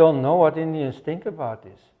 I don't know what Indians think about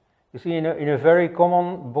this. You see, in a very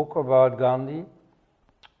common book about Gandhi,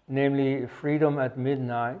 namely Freedom at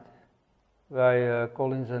Midnight, by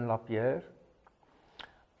Collins and Lapierre,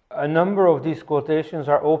 a number of these quotations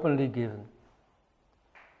are openly given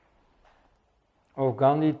of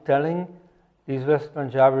Gandhi telling these West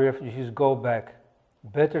Punjabi refugees, go back,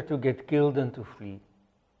 better to get killed than to flee.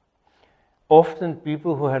 Often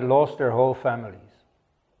people who had lost their whole families.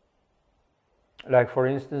 Like for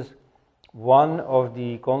instance, one of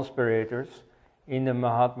the conspirators in the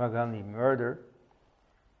Mahatma Gandhi murder,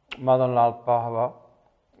 Madan Lal Pahwa,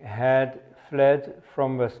 had fled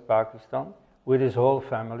from West Pakistan with his whole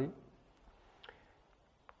family.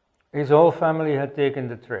 His whole family had taken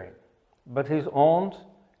the train, but his aunt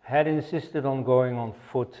had insisted on going on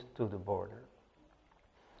foot to the border.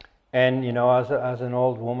 And you know, as an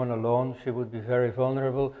old woman alone, she would be very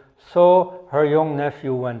vulnerable, so her young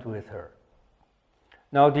nephew went with her.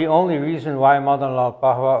 Now the only reason why Madan Lal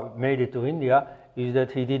Pahwa made it to India is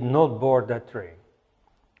that he did not board that train,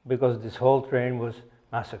 because this whole train was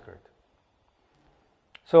massacred.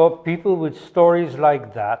 So people with stories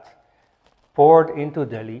like that poured into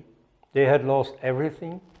Delhi. They had lost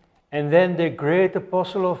everything, and then the great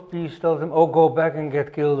apostle of peace tells them, oh, go back and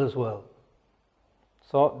get killed as well.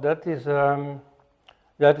 So that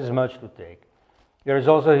is much to take. There is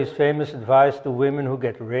also his famous advice to women who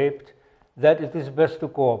get raped, that it is best to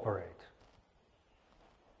cooperate.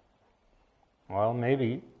 Well,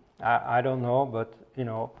 maybe, I don't know, but you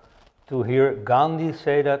know, to hear Gandhi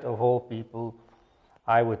say that of all people,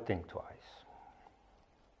 I would think twice.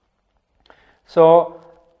 So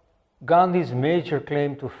Gandhi's major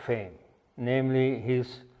claim to fame, namely his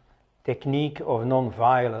technique of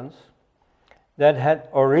non-violence, that had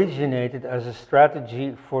originated as a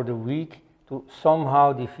strategy for the weak to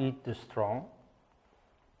somehow defeat the strong,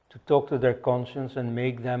 to talk to their conscience and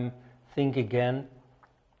make them think again,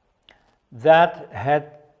 that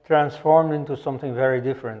had transformed into something very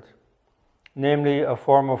different, namely a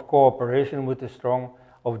form of cooperation with the strong,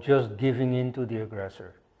 of just giving in to the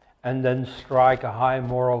aggressor, and then strike a high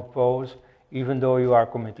moral pose even though you are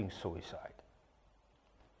committing suicide.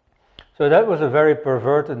 So that was a very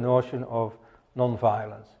perverted notion of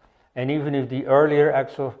non-violence. And even if the earlier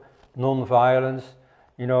acts of non-violence,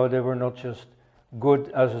 you know, they were not just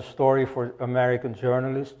good as a story for American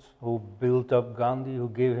journalists who built up Gandhi, who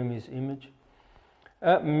gave him his image,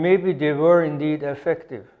 maybe they were indeed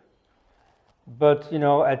effective. But, you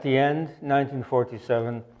know, at the end,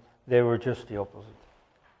 1947, they were just the opposite.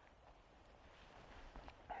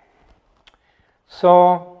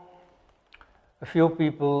 So, a few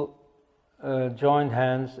people joined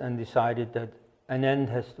hands and decided that an end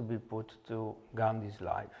has to be put to Gandhi's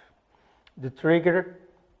life. The trigger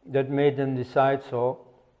that made them decide so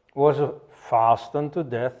was a fast unto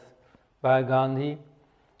death by Gandhi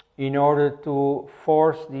in order to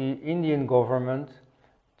force the Indian government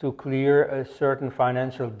to clear a certain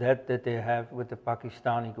financial debt that they have with the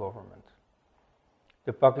Pakistani government.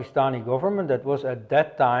 The Pakistani government that was at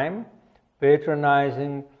that time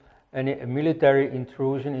patronizing a military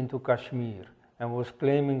intrusion into Kashmir and was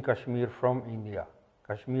claiming Kashmir from India.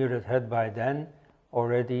 Kashmir that had by then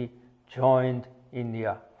already joined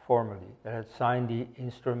India formally, that had signed the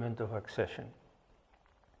instrument of accession.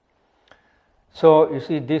 So you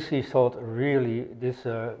see, this he thought really, this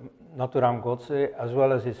Nathuram Godse as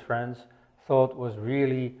well as his friends thought was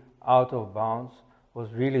really out of bounds,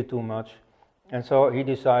 was really too much. And so he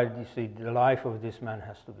decided, you see, the life of this man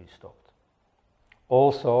has to be stopped.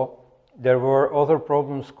 Also, there were other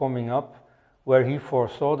problems coming up where he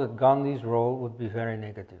foresaw that Gandhi's role would be very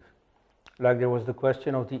negative. Like there was the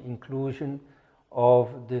question of the inclusion of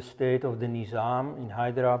the state of the Nizam in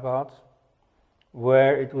Hyderabad,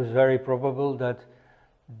 where it was very probable that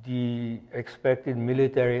the expected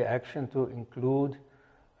military action to include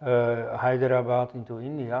Hyderabad into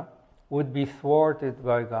India would be thwarted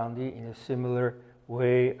by Gandhi in a similar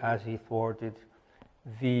way as he thwarted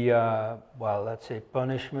the, well, let's say,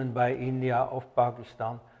 punishment by India of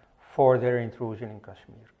Pakistan for their intrusion in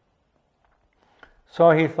Kashmir.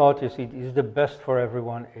 So he thought, you see, it is the best for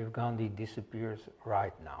everyone if Gandhi disappears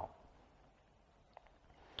right now.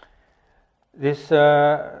 This,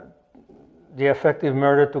 the effective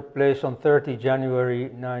murder took place on 30 January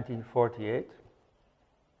 1948.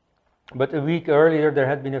 But a week earlier there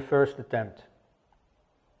had been a first attempt,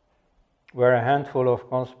 where a handful of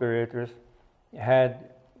conspirators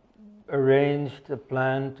had arranged a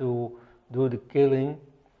plan to do the killing.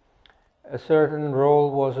 A certain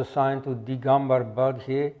role was assigned to Digambar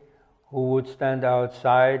Badghe, who would stand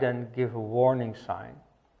outside and give a warning sign.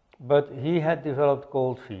 But he had developed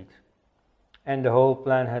cold feet, and the whole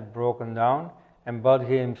plan had broken down, and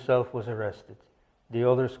Badghe himself was arrested. The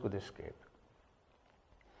others could escape.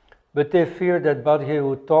 But they feared that Badghe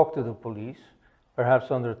would talk to the police, perhaps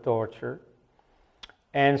under torture,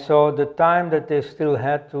 and so the time that they still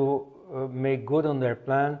had to make good on their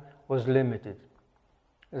plan was limited.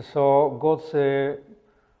 So Godse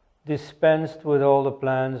dispensed with all the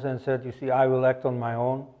plans and said, you see, I will act on my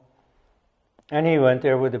own. And he went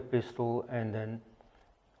there with a pistol, and then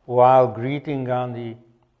while greeting Gandhi,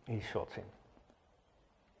 he shot him.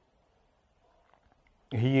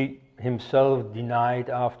 He himself denied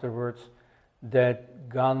afterwards that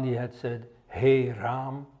Gandhi had said, "Hey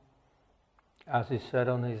Ram," as he said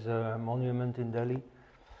on his monument in Delhi,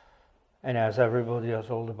 and as everybody else,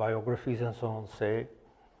 all the biographies and so on say.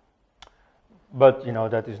 But, you know,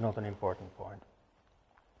 that is not an important point.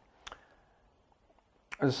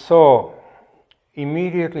 So,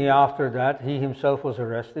 immediately after that, he himself was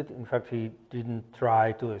arrested. In fact, he didn't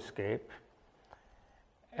try to escape.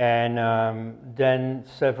 And then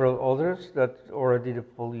several others that already the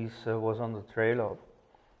police was on the trail of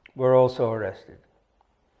were also arrested.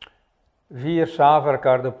 Veer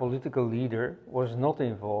Savarkar, the political leader, was not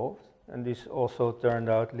involved, and this also turned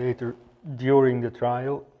out later during the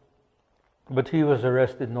trial, but he was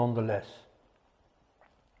arrested nonetheless,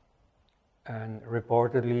 and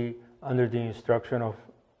reportedly under the instruction of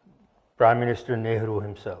Prime Minister Nehru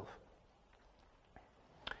himself.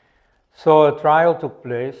 So a trial took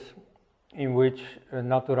place in which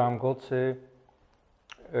Nathuram Godse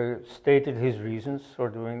stated his reasons for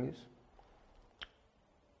doing this.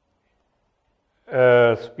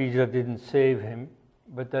 A speech that didn't save him,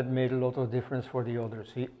 but that made a lot of difference for the others.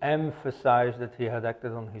 He emphasized that he had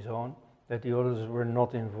acted on his own, that the others were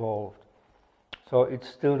not involved. So it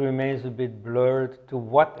still remains a bit blurred to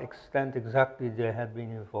what extent exactly they had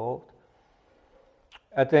been involved.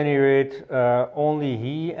 At any rate, only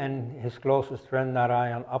he and his closest friend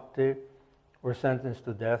Narayan Apte were sentenced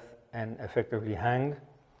to death and effectively hanged.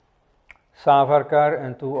 Savarkar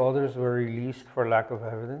and 2 others were released for lack of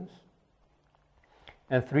evidence.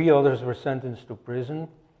 And 3 others were sentenced to prison,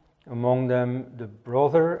 among them the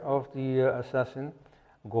brother of the assassin,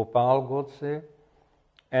 Gopal Godse,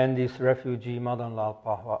 and this refugee Madan Lal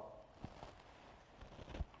Pahwa.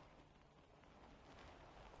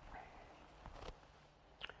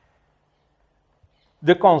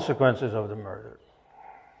 The consequences of the murder.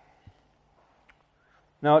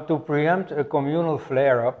 Now, to preempt a communal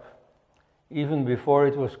flare-up, even before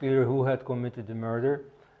it was clear who had committed the murder,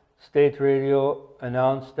 State Radio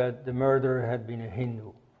announced that the murderer had been a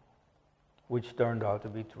Hindu, which turned out to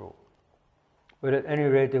be true. But at any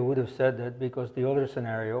rate, they would have said that because the other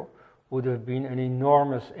scenario would have been an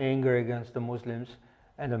enormous anger against the Muslims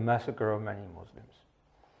and a massacre of many Muslims.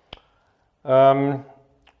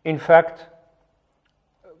 In fact,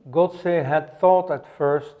 Godse had thought at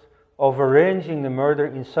first of arranging the murder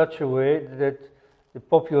in such a way that the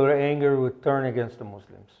popular anger would turn against the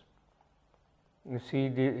Muslims. You see,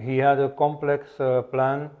 he had a complex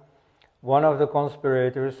plan. One of the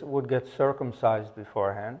conspirators would get circumcised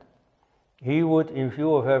beforehand. He would, in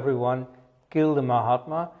view of everyone, kill the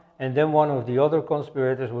Mahatma, and then one of the other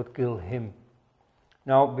conspirators would kill him.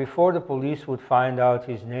 Now, before the police would find out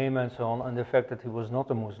his name and so on, and the fact that he was not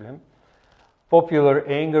a Muslim, popular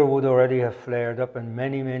anger would already have flared up, and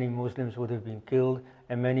many, many Muslims would have been killed,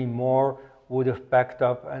 and many more would have packed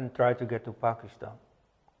up and tried to get to Pakistan.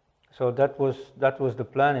 So that was the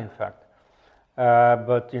plan, in fact.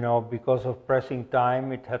 But you know, because of pressing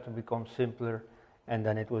time, it had to become simpler, and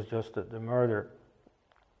then it was just the murder.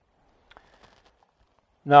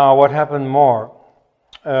 Now, what happened more?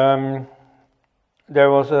 There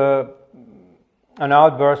was an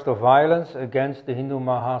outburst of violence against the Hindu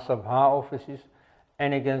Mahasabha offices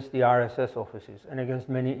and against the RSS offices and against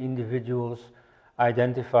many individuals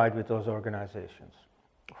identified with those organizations.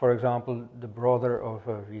 For example, the brother of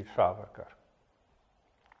Veer Savarkar.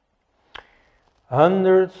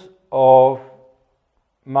 Hundreds of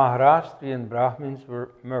Maharashtrian Brahmins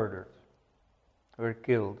were murdered, were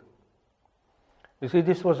killed. You see,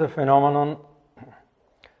 this was a phenomenon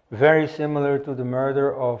very similar to the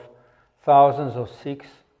murder of thousands of Sikhs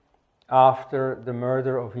after the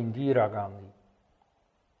murder of Indira Gandhi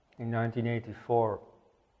in 1984.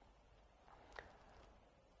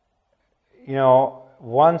 You know,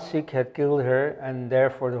 one Sikh had killed her, and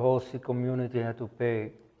therefore the whole Sikh community had to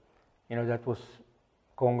pay. You know, that was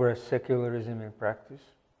Congress secularism in practice.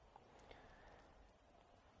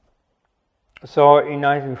 So in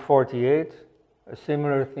 1948, a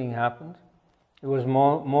similar thing happened. It was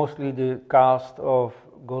mostly the caste of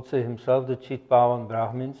Godse himself, the Chitpavan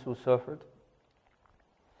Brahmins, who suffered.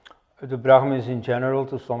 The Brahmins in general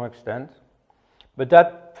to some extent. But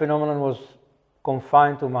that phenomenon was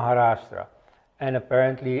confined to Maharashtra, and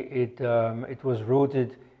apparently it was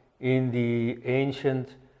rooted in the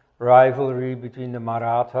ancient rivalry between the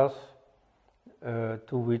Marathas,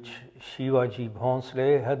 to which Shivaji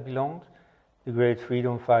Bhonsle had belonged, the great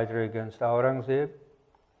freedom fighter against Aurangzeb,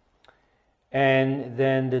 and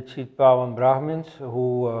then the Chitpavan Brahmins,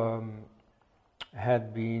 who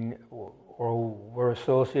had been or who were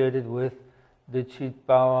associated with the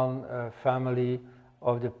Chitpavan family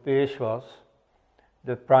of the Peshwas,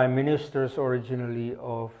 the prime ministers originally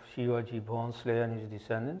of Shivaji Bhonsle and his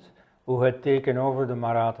descendants, who had taken over the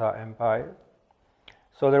Maratha Empire.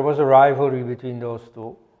 So there was a rivalry between those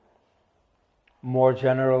two. More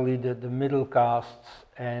generally, the middle castes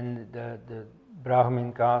and the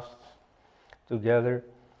Brahmin castes together.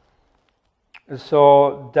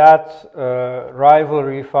 So that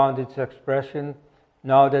rivalry found its expression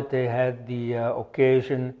now that they had the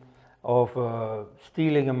occasion of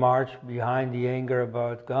stealing a march behind the anger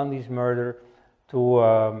about Gandhi's murder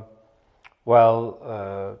to,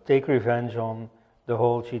 take revenge on the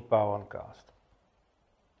whole Chitpavan caste.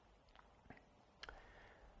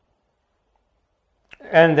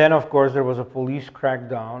 And then, of course, there was a police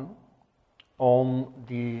crackdown on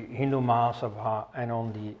the Hindu Mahasabha and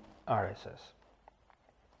on the RSS.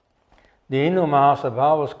 The Hindu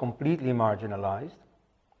Mahasabha was completely marginalized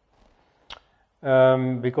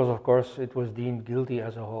because, of course, it was deemed guilty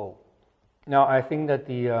as a whole. Now, I think that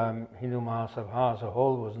the Hindu Mahasabha as a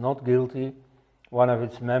whole was not guilty. One of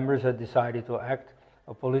its members had decided to act.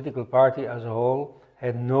 A political party as a whole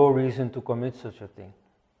had no reason to commit such a thing,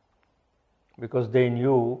 because they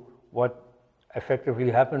knew what effectively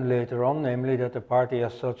happened later on, namely that the party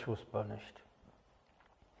as such was punished.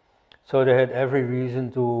 So they had every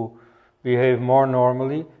reason to behave more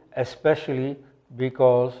normally, especially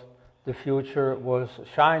because the future was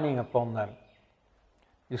shining upon them.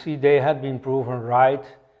 You see, they had been proven right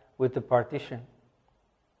with the partition.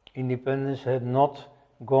 Independence had not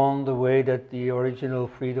gone the way that the original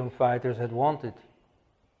freedom fighters had wanted.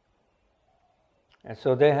 And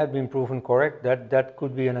so they had been proven correct, that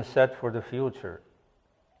could be an asset for the future.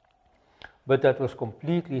 But that was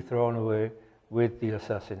completely thrown away with the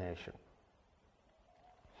assassination.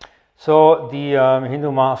 So the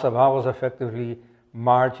Hindu Mahasabha was effectively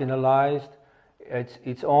marginalized.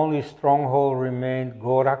 Its only stronghold remained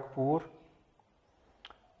Gorakhpur,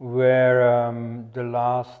 where the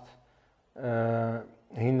last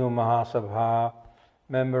Hindu Mahasabha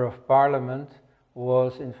member of parliament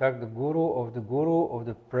was in fact the guru of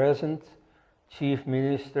the present chief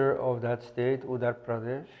minister of that state, Uttar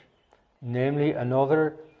Pradesh, namely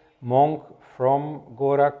another monk from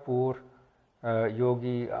Gorakhpur,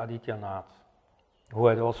 Yogi Adityanath, who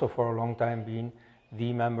had also for a long time been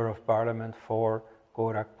the member of parliament for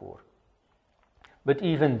Gorakhpur. But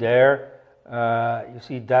even there, you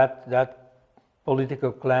see that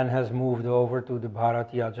political clan has moved over to the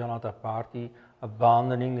Bharatiya Janata Party,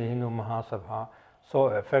 abandoning the Hindu Mahasabha. So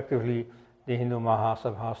effectively, the Hindu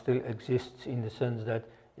Mahasabha still exists in the sense that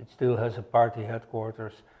it still has a party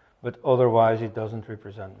headquarters, but otherwise it doesn't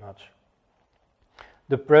represent much.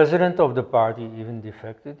 The president of the party even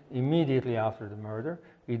defected immediately after the murder.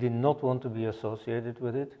 He did not want to be associated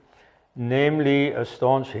with it, namely a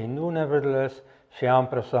staunch Hindu, nevertheless, Shyam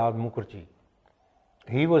Prasad Mukherjee.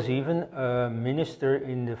 He was even a minister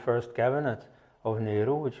in the first cabinet of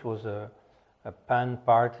Nehru, which was a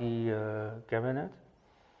pan-party cabinet.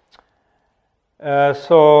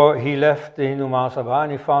 So he left the Hindu Mahasabha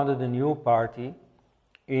and he founded a new party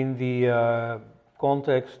in the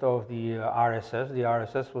context of the RSS. The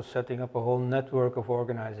RSS was setting up a whole network of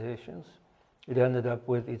organizations. It ended up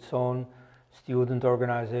with its own student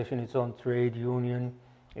organization, its own trade union,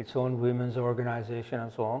 its own women's organization,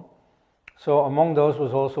 and so on. So among those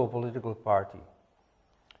was also a political party.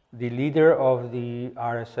 The leader of the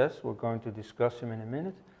RSS, we're going to discuss him in a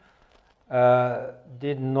minute,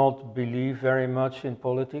 did not believe very much in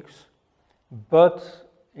politics, but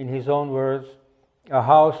in his own words, a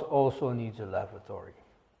house also needs a lavatory.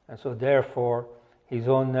 And so therefore, his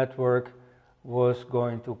own network was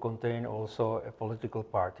going to contain also a political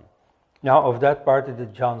party. Now of that party, the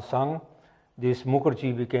Jan Sangh, this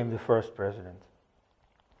Mukherjee became the first president.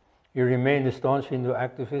 He remained a staunch Hindu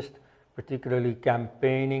activist, particularly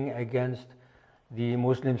campaigning against the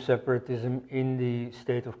Muslim separatism in the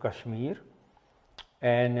state of Kashmir.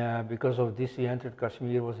 And because of this, he entered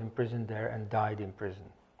Kashmir, was imprisoned there, and died in prison.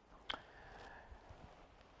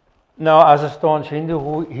 Now, as a staunch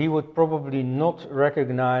Hindu, he would probably not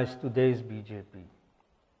recognize today's BJP.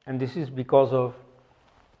 And this is because of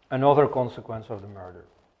another consequence of the murder.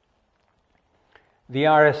 The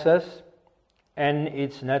RSS and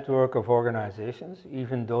its network of organizations,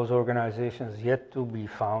 even those organizations yet to be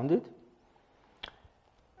founded,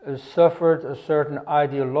 suffered a certain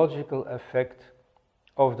ideological effect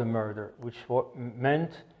of the murder, which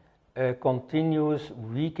meant a continuous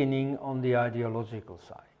weakening on the ideological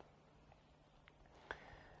side.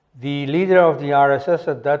 The leader of the RSS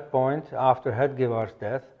at that point, after Hedgewar's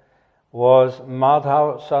death, was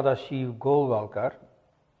Madhav Sadashiv Golwalkar.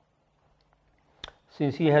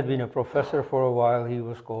 Since he had been a professor for a while, he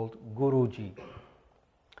was called Guruji.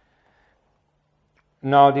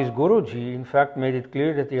 Now this Guruji, in fact, made it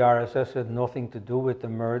clear that the RSS had nothing to do with the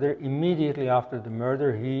murder. Immediately after the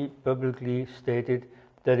murder, he publicly stated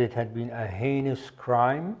that it had been a heinous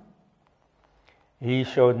crime. He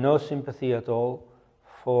showed no sympathy at all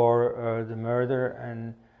for the murder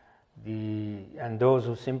and those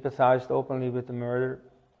who sympathized openly with the murder.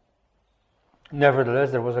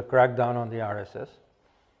 Nevertheless, there was a crackdown on the RSS.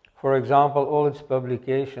 For example, all its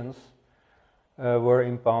publications were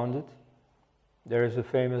impounded. There is a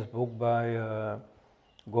famous book by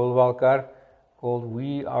Golwalkar called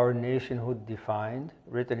We, Our Nationhood Defined,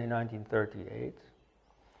 written in 1938.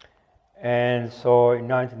 And so in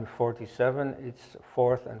 1947, its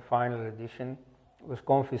fourth and final edition was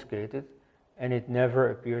confiscated, and it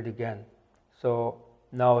never appeared again. So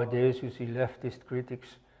nowadays you see leftist critics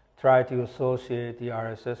try to associate the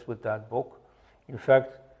RSS with that book. In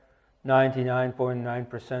fact,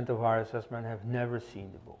 99.9% of RSS men have never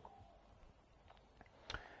seen the book.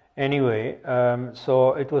 Anyway,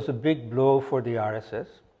 so it was a big blow for the RSS.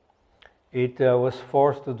 It was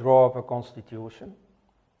forced to draw up a constitution,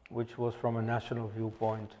 which was from a national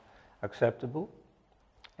viewpoint acceptable,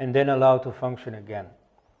 and then allowed to function again.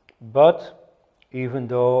 But even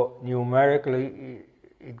though numerically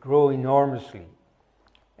it grew enormously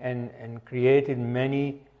and created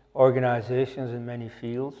many organizations in many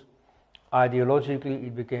fields, ideologically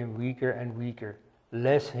it became weaker and weaker,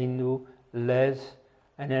 less Hindu, less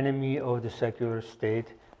an enemy of the secular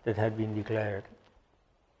state that had been declared.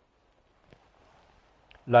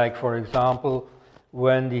 Like, for example,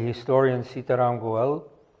 when the historian Sitaram Goel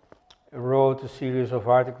wrote a series of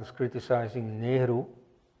articles criticizing Nehru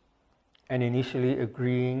and initially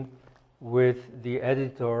agreeing with the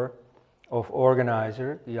editor of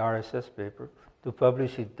Organizer, the RSS paper, to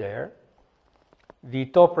publish it there, the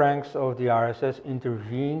top ranks of the RSS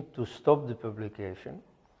intervened to stop the publication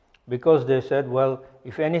because they said, well,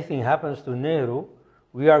 if anything happens to Nehru,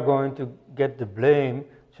 we are going to get the blame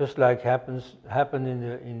just like happened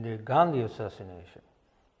in the Gandhi assassination.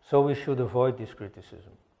 So we should avoid this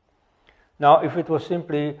criticism. Now, if it was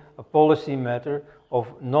simply a policy matter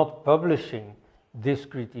of not publishing this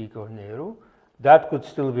critique of Nehru, that could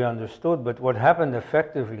still be understood, but what happened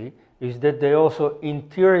effectively is that they also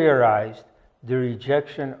interiorized the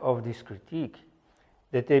rejection of this critique,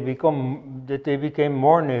 that they became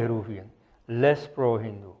more Nehruvian, less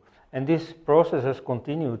pro-Hindu. And this process has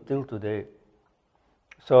continued till today.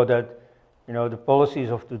 So that, you know, the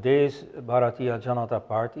policies of today's Bharatiya Janata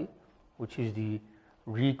Party, which is the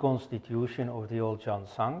reconstitution of the old Jan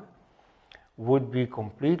Sangh, would be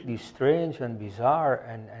completely strange and bizarre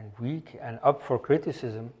and weak and up for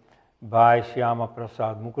criticism by Shyama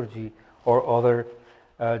Prasad Mukherjee or other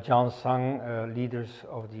Jan Sangh leaders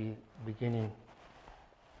of the beginning.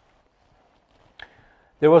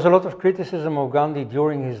 There was a lot of criticism of Gandhi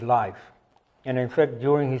during his life, and in fact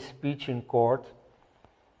during his speech in court,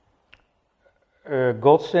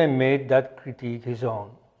 Godse made that critique his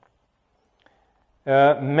own.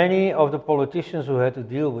 Many of the politicians who had to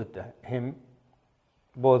deal with him,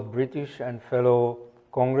 both British and fellow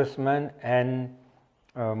congressmen and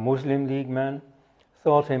Muslim League men,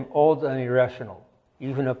 thought him odd and irrational.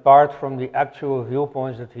 Even apart from the actual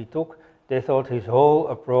viewpoints that he took, they thought his whole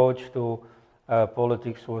approach to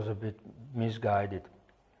politics was a bit misguided.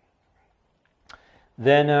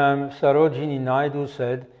 Then Sarojini Naidu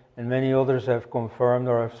said, and many others have confirmed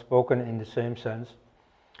or have spoken in the same sense,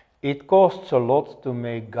 it costs a lot to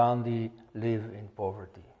make Gandhi live in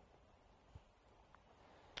poverty.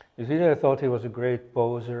 You see, they thought he was a great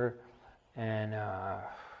poser, and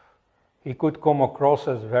he could come across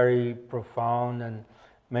as very profound and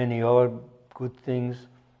many other good things,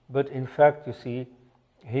 but in fact, you see,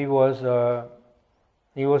 he was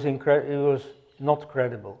not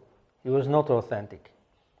credible. He was not authentic.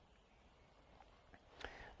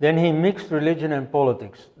 Then he mixed religion and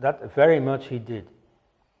politics. That very much he did.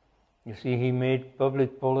 You see, he made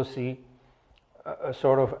public policy a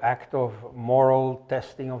sort of act of moral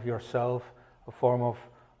testing of yourself, a form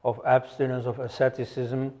of abstinence, of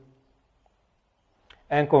asceticism.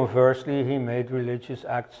 And conversely, he made religious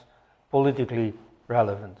acts politically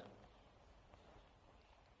relevant.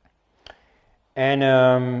 And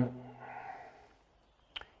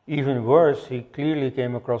even worse, he clearly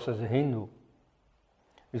came across as a Hindu.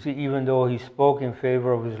 You see, even though he spoke in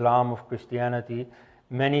favor of Islam, of Christianity,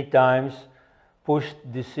 many times pushed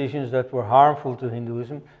decisions that were harmful to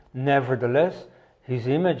Hinduism, nevertheless, his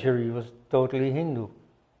imagery was totally Hindu.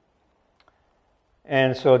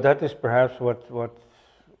 And so that is perhaps what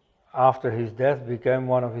after his death became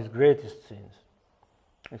one of his greatest sins.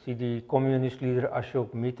 You see, the communist leader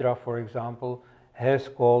Ashok Mitra, for example, has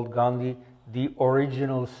called Gandhi the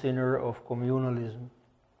original sinner of communalism.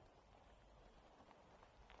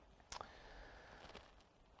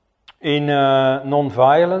 In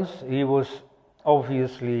non-violence, he was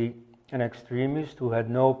obviously an extremist who had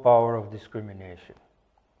no power of discrimination.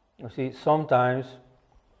 You see, sometimes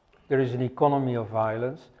there is an economy of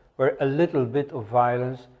violence where a little bit of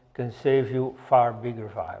violence can save you far bigger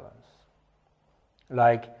violence.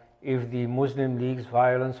 Like if the Muslim League's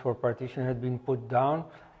violence for partition had been put down,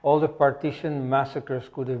 all the partition massacres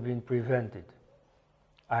could have been prevented.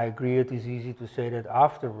 I agree it is easy to say that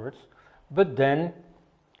afterwards, but then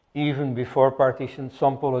even before partition,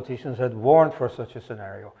 some politicians had warned for such a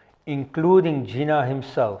scenario, including Jinnah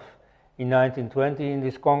himself in 1920 in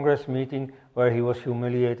this Congress meeting where he was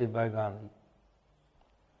humiliated by Gandhi.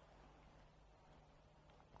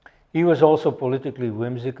 He was also politically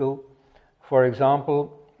whimsical. For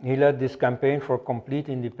example, he led this campaign for complete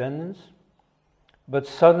independence, but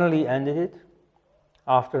suddenly ended it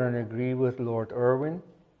after an agree with Lord Irwin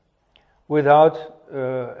without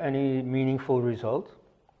any meaningful result,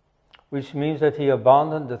 which means that he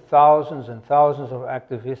abandoned the thousands and thousands of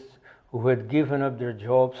activists who had given up their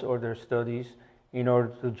jobs or their studies in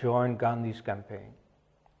order to join Gandhi's campaign.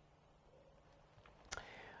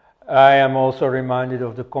 I am also reminded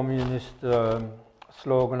of the communist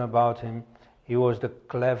slogan about him. he was the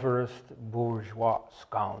cleverest bourgeois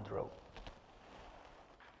scoundrel.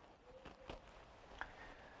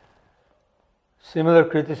 Similar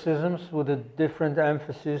criticisms with a different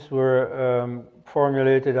emphasis were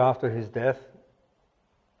formulated after his death.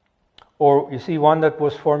 Or you see, one that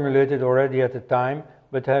was formulated already at the time,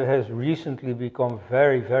 but has recently become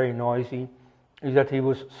very, very noisy, is that he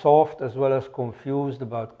was soft as well as confused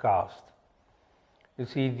about caste. You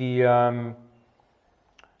see,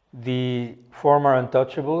 the former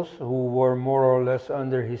untouchables, who were more or less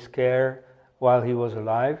under his care while he was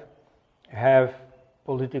alive, have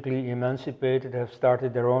politically emancipated, have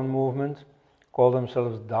started their own movement, call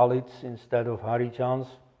themselves Dalits instead of Harichans,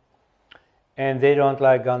 and they don't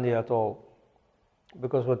like Gandhi at all,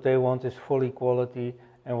 because what they want is full equality,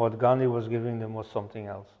 and what Gandhi was giving them was something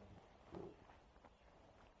else.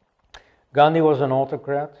 Gandhi was an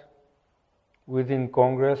autocrat. Within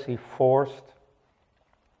Congress, he forced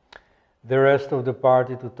the rest of the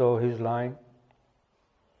party to toe his line.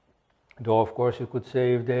 Though, of course, you could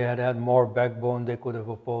say if they had had more backbone, they could have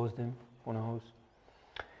opposed him. Who knows?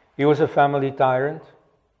 He was a family tyrant.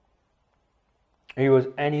 He was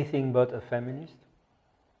anything but a feminist.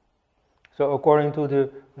 So according to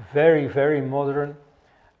the very, very modern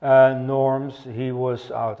norms, he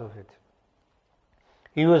was out of it.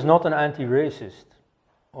 He was not an anti-racist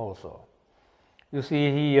also. You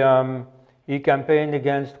see, he campaigned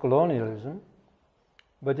against colonialism,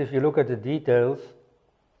 but if you look at the details,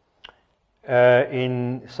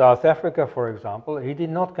 in South Africa, for example, he did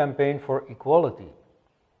not campaign for equality.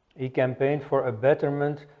 He campaigned for a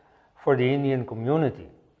betterment for the Indian community,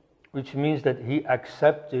 which means that he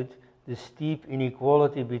accepted the steep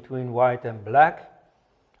inequality between white and black,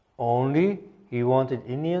 only he wanted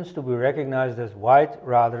Indians to be recognized as white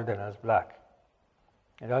rather than as black.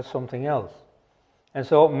 And that's something else. And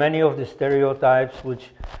so many of the stereotypes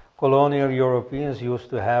which colonial Europeans used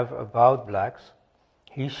to have about blacks,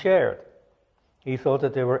 he shared. He thought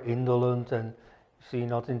that they were indolent and, see,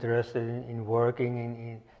 not interested in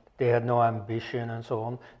working, they had no ambition and so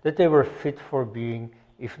on, that they were fit for being,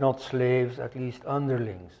 if not slaves, at least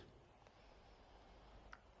underlings.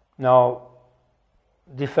 Now,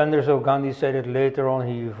 defenders of Gandhi say that later on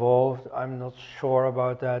he evolved. I'm not sure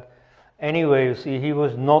about that. Anyway, you see, he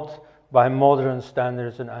was not, by modern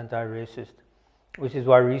standards, an anti-racist, which is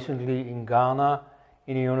why recently in Ghana,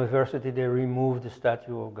 in a university, they removed the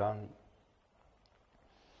statue of Gandhi.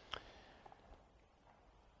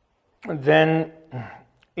 Then,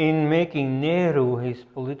 in making Nehru his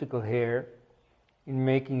political heir, in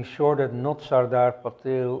making sure that not Sardar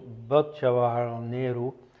Patel but Jawaharlal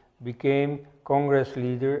Nehru became Congress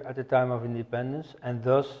leader at the time of independence and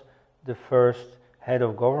thus the first head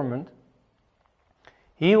of government,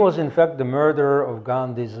 he was in fact the murderer of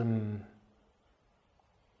Gandhism.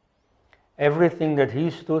 Everything that he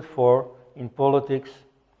stood for in politics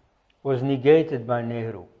was negated by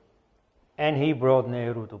Nehru, and he brought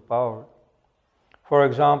Nehru to power. For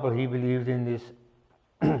example, he believed in this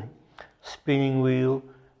spinning wheel,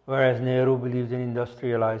 whereas Nehru believed in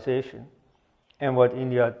industrialization. And what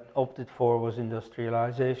India opted for was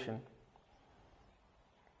industrialization.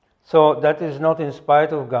 So that is not in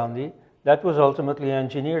spite of Gandhi, that was ultimately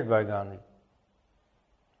engineered by Gandhi.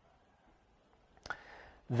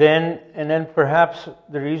 Then perhaps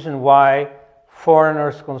the reason why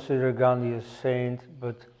foreigners consider Gandhi a saint,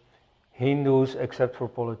 but Hindus, except for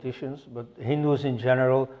politicians, but Hindus in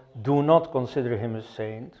general do not consider him a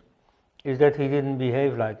saint, is that he didn't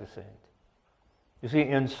behave like a saint. You see,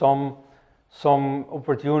 in some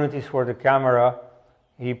opportunities for the camera,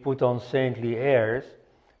 he put on saintly airs,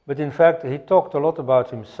 but in fact he talked a lot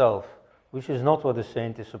about himself, which is not what a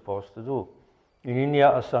saint is supposed to do. In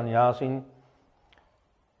India, a sannyasin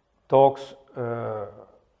talks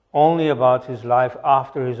only about his life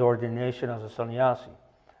after his ordination as a sannyasi.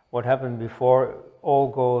 What happened before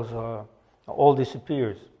all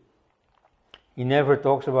disappears. He never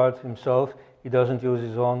talks about himself. He doesn't use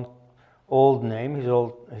his own old name,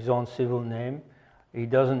 his own civil name. He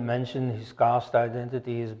doesn't mention his caste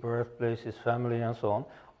identity, his birthplace, his family, and so on.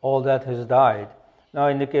 All that has died. Now,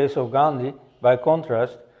 in the case of Gandhi, by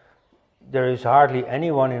contrast, there is hardly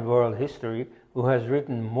anyone in world history who has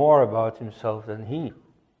written more about himself than he.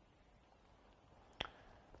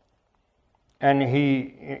 And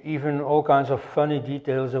he, even all kinds of funny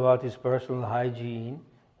details about his personal hygiene,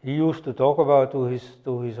 he used to talk about to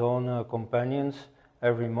his own companions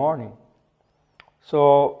every morning.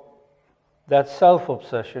 So that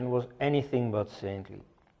self-obsession was anything but saintly.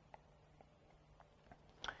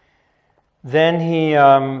 Then he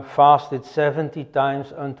fasted 70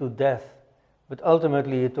 times unto death, but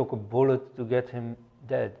ultimately it took a bullet to get him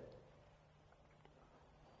dead.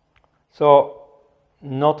 So,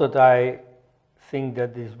 not that I think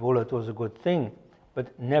that this bullet was a good thing,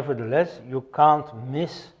 but nevertheless, you can't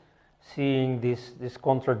miss seeing this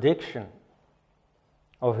contradiction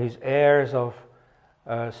of his airs of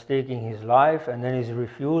staking his life and then his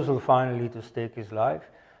refusal finally to stake his life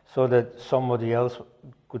so that somebody else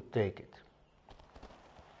could take it.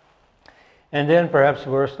 And then, perhaps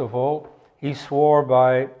worst of all, he swore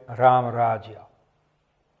by Ram Rajya.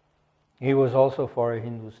 He was also for a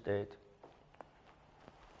Hindu state.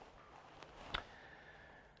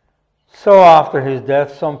 So after his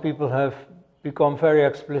death, some people have become very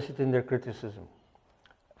explicit in their criticism.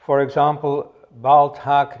 For example, Bal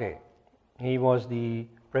Thackeray, he was the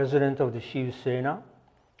president of the Shiv Sena,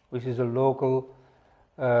 which is a local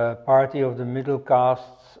party of the middle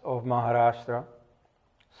castes of Maharashtra,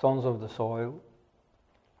 sons of the soil,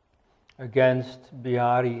 against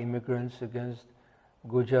Bihari immigrants, against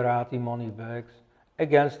Gujarati money bags,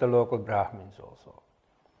 against the local Brahmins also.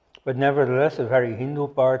 But nevertheless, a very Hindu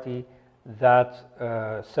party that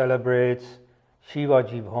celebrates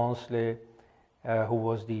Shivaji Bhonsle, who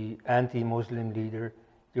was the anti-Muslim leader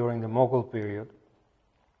during the Mughal period.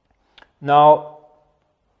 Now,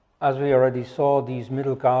 as we already saw, these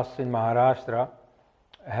middle castes in Maharashtra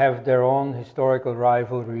have their own historical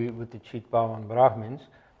rivalry with the Chitpavan Brahmins,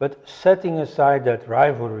 but setting aside that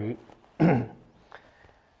rivalry,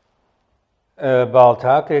 Bal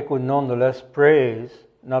Thackeray could nonetheless praise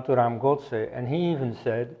Nathuram Godse, and he even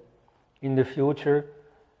said, in the future,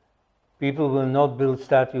 people will not build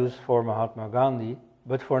statues for Mahatma Gandhi,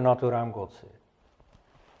 but for Nathuram Godse.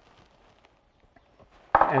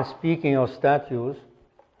 And speaking of statues,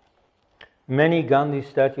 many Gandhi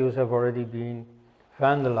statues have already been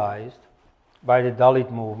vandalized by the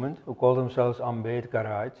Dalit movement, who call themselves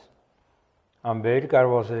Ambedkarites. Ambedkar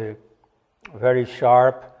was a very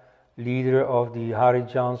sharp leader of the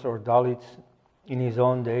Harijans or Dalits in his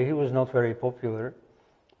own day. He was not very popular,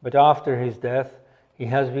 but after his death, he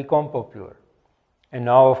has become popular. And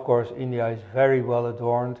now, of course, India is very well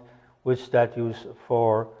adorned with statues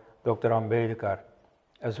for Dr. Ambedkar,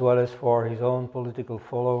 as well as for his own political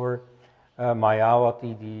follower,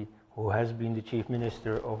 Mayawati, who has been the chief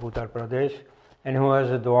minister of Uttar Pradesh, and who has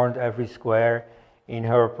adorned every square in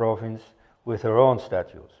her province with her own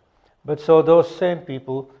statues. But so those same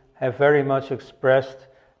people have very much expressed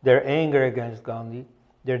their anger against Gandhi,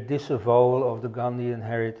 their disavowal of the Gandhian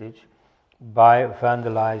heritage by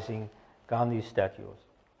vandalizing Gandhi statues.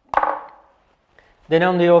 Then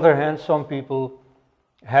on the other hand, some people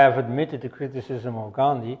have admitted the criticism of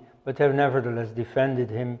Gandhi, but have nevertheless defended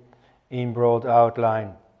him in broad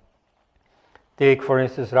outline. Take, for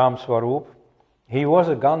instance, Ram Swarup. He was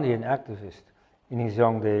a Gandhian activist in his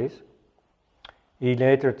young days. He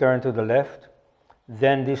later turned to the left.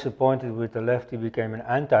 Then, disappointed with the left, he became an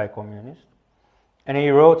anti-communist. And he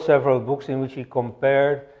wrote several books in which he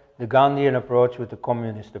compared the Gandhian approach with the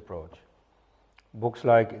communist approach. Books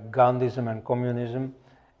like Gandhism and Communism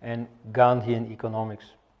and Gandhian Economics.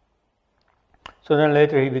 So then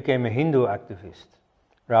later he became a Hindu activist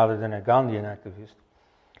rather than a Gandhian activist,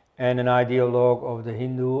 and an ideologue of the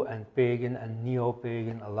Hindu and pagan and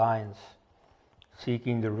neo-pagan alliance,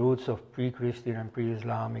 seeking the roots of pre-Christian and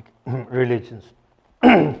pre-Islamic religions.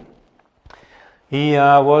 He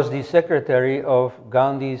was the secretary of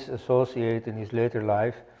Gandhi's associate in his later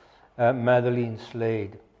life, Madeline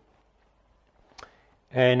Slade.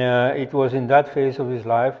 And it was in that phase of his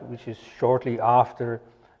life, which is shortly after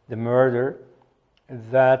the murder,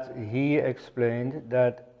 that he explained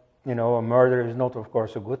that, you know, a murder is not, of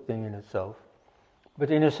course, a good thing in itself, but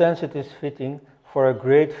in a sense it is fitting for a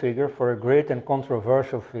great figure, for a great and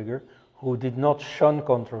controversial figure who did not shun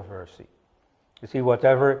controversy. You see,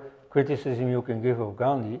 whatever criticism you can give of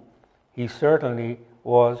Gandhi, he certainly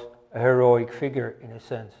was a heroic figure in a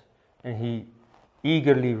sense, and he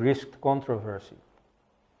eagerly risked controversy.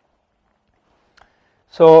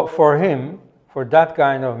 So for him, for that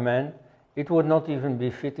kind of man, it would not even be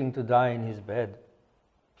fitting to die in his bed.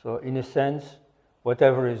 So in a sense,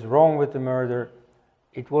 whatever is wrong with the murder,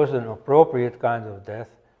 it was an appropriate kind of death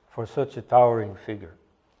for such a towering figure.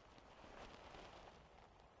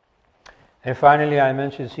 And finally, I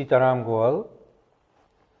mentioned Sitaram Goel.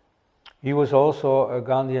 He was also a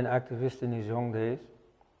Gandhian activist in his young days,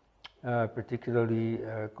 particularly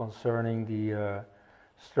concerning the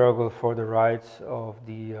struggle for the rights of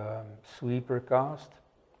the sweeper caste,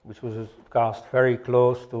 which was a caste very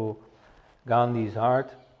close to Gandhi's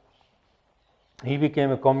heart. He became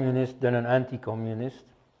a communist, then an anti-communist,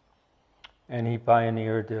 and he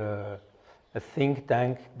pioneered a think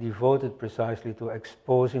tank devoted precisely to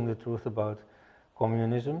exposing the truth about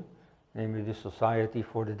communism. namely the Society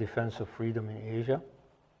for the Defense of Freedom in Asia.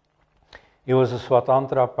 He was a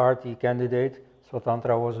Swatantra party candidate.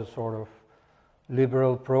 Swatantra was a sort of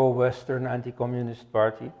liberal, pro-Western, anti-communist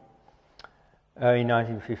party in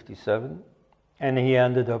 1957. And he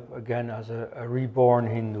ended up again as a reborn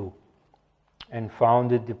Hindu and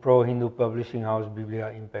founded the pro-Hindu publishing house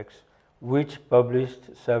Biblia Impex, which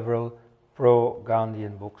published several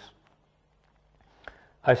pro-Gandhian books.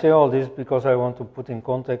 I say all this because I want to put in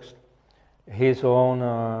context his own,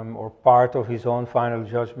 or part of his own final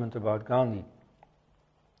judgment about Gandhi.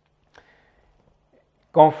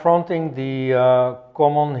 Confronting the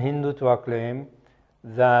common Hindutva claim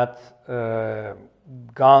that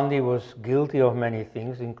Gandhi was guilty of many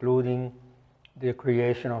things, including the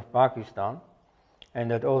creation of Pakistan,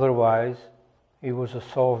 and that otherwise he was a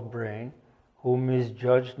soft brain who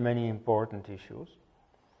misjudged many important issues,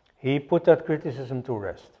 he put that criticism to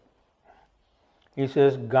rest. He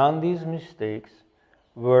says Gandhi's mistakes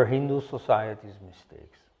were Hindu society's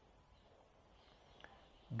mistakes.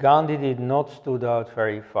 Gandhi did not stood out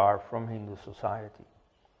very far from Hindu society,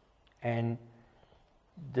 and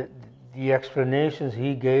the explanations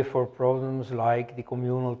he gave for problems like the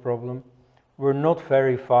communal problem were not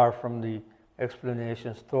very far from the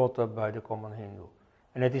explanations thought up by the common Hindu.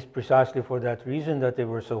 And it is precisely for that reason that they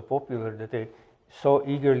were so popular, that they so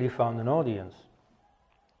eagerly found an audience.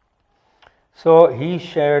 So he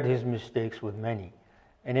shared his mistakes with many,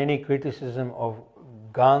 and any criticism of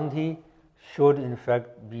Gandhi should in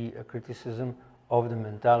fact be a criticism of the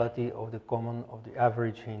mentality of the common, of the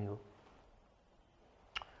average Hindu.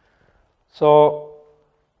 So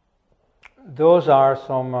those are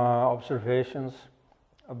some observations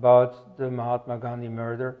about the Mahatma Gandhi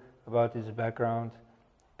murder, about its background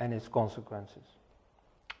and its consequences.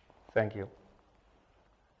 Thank you.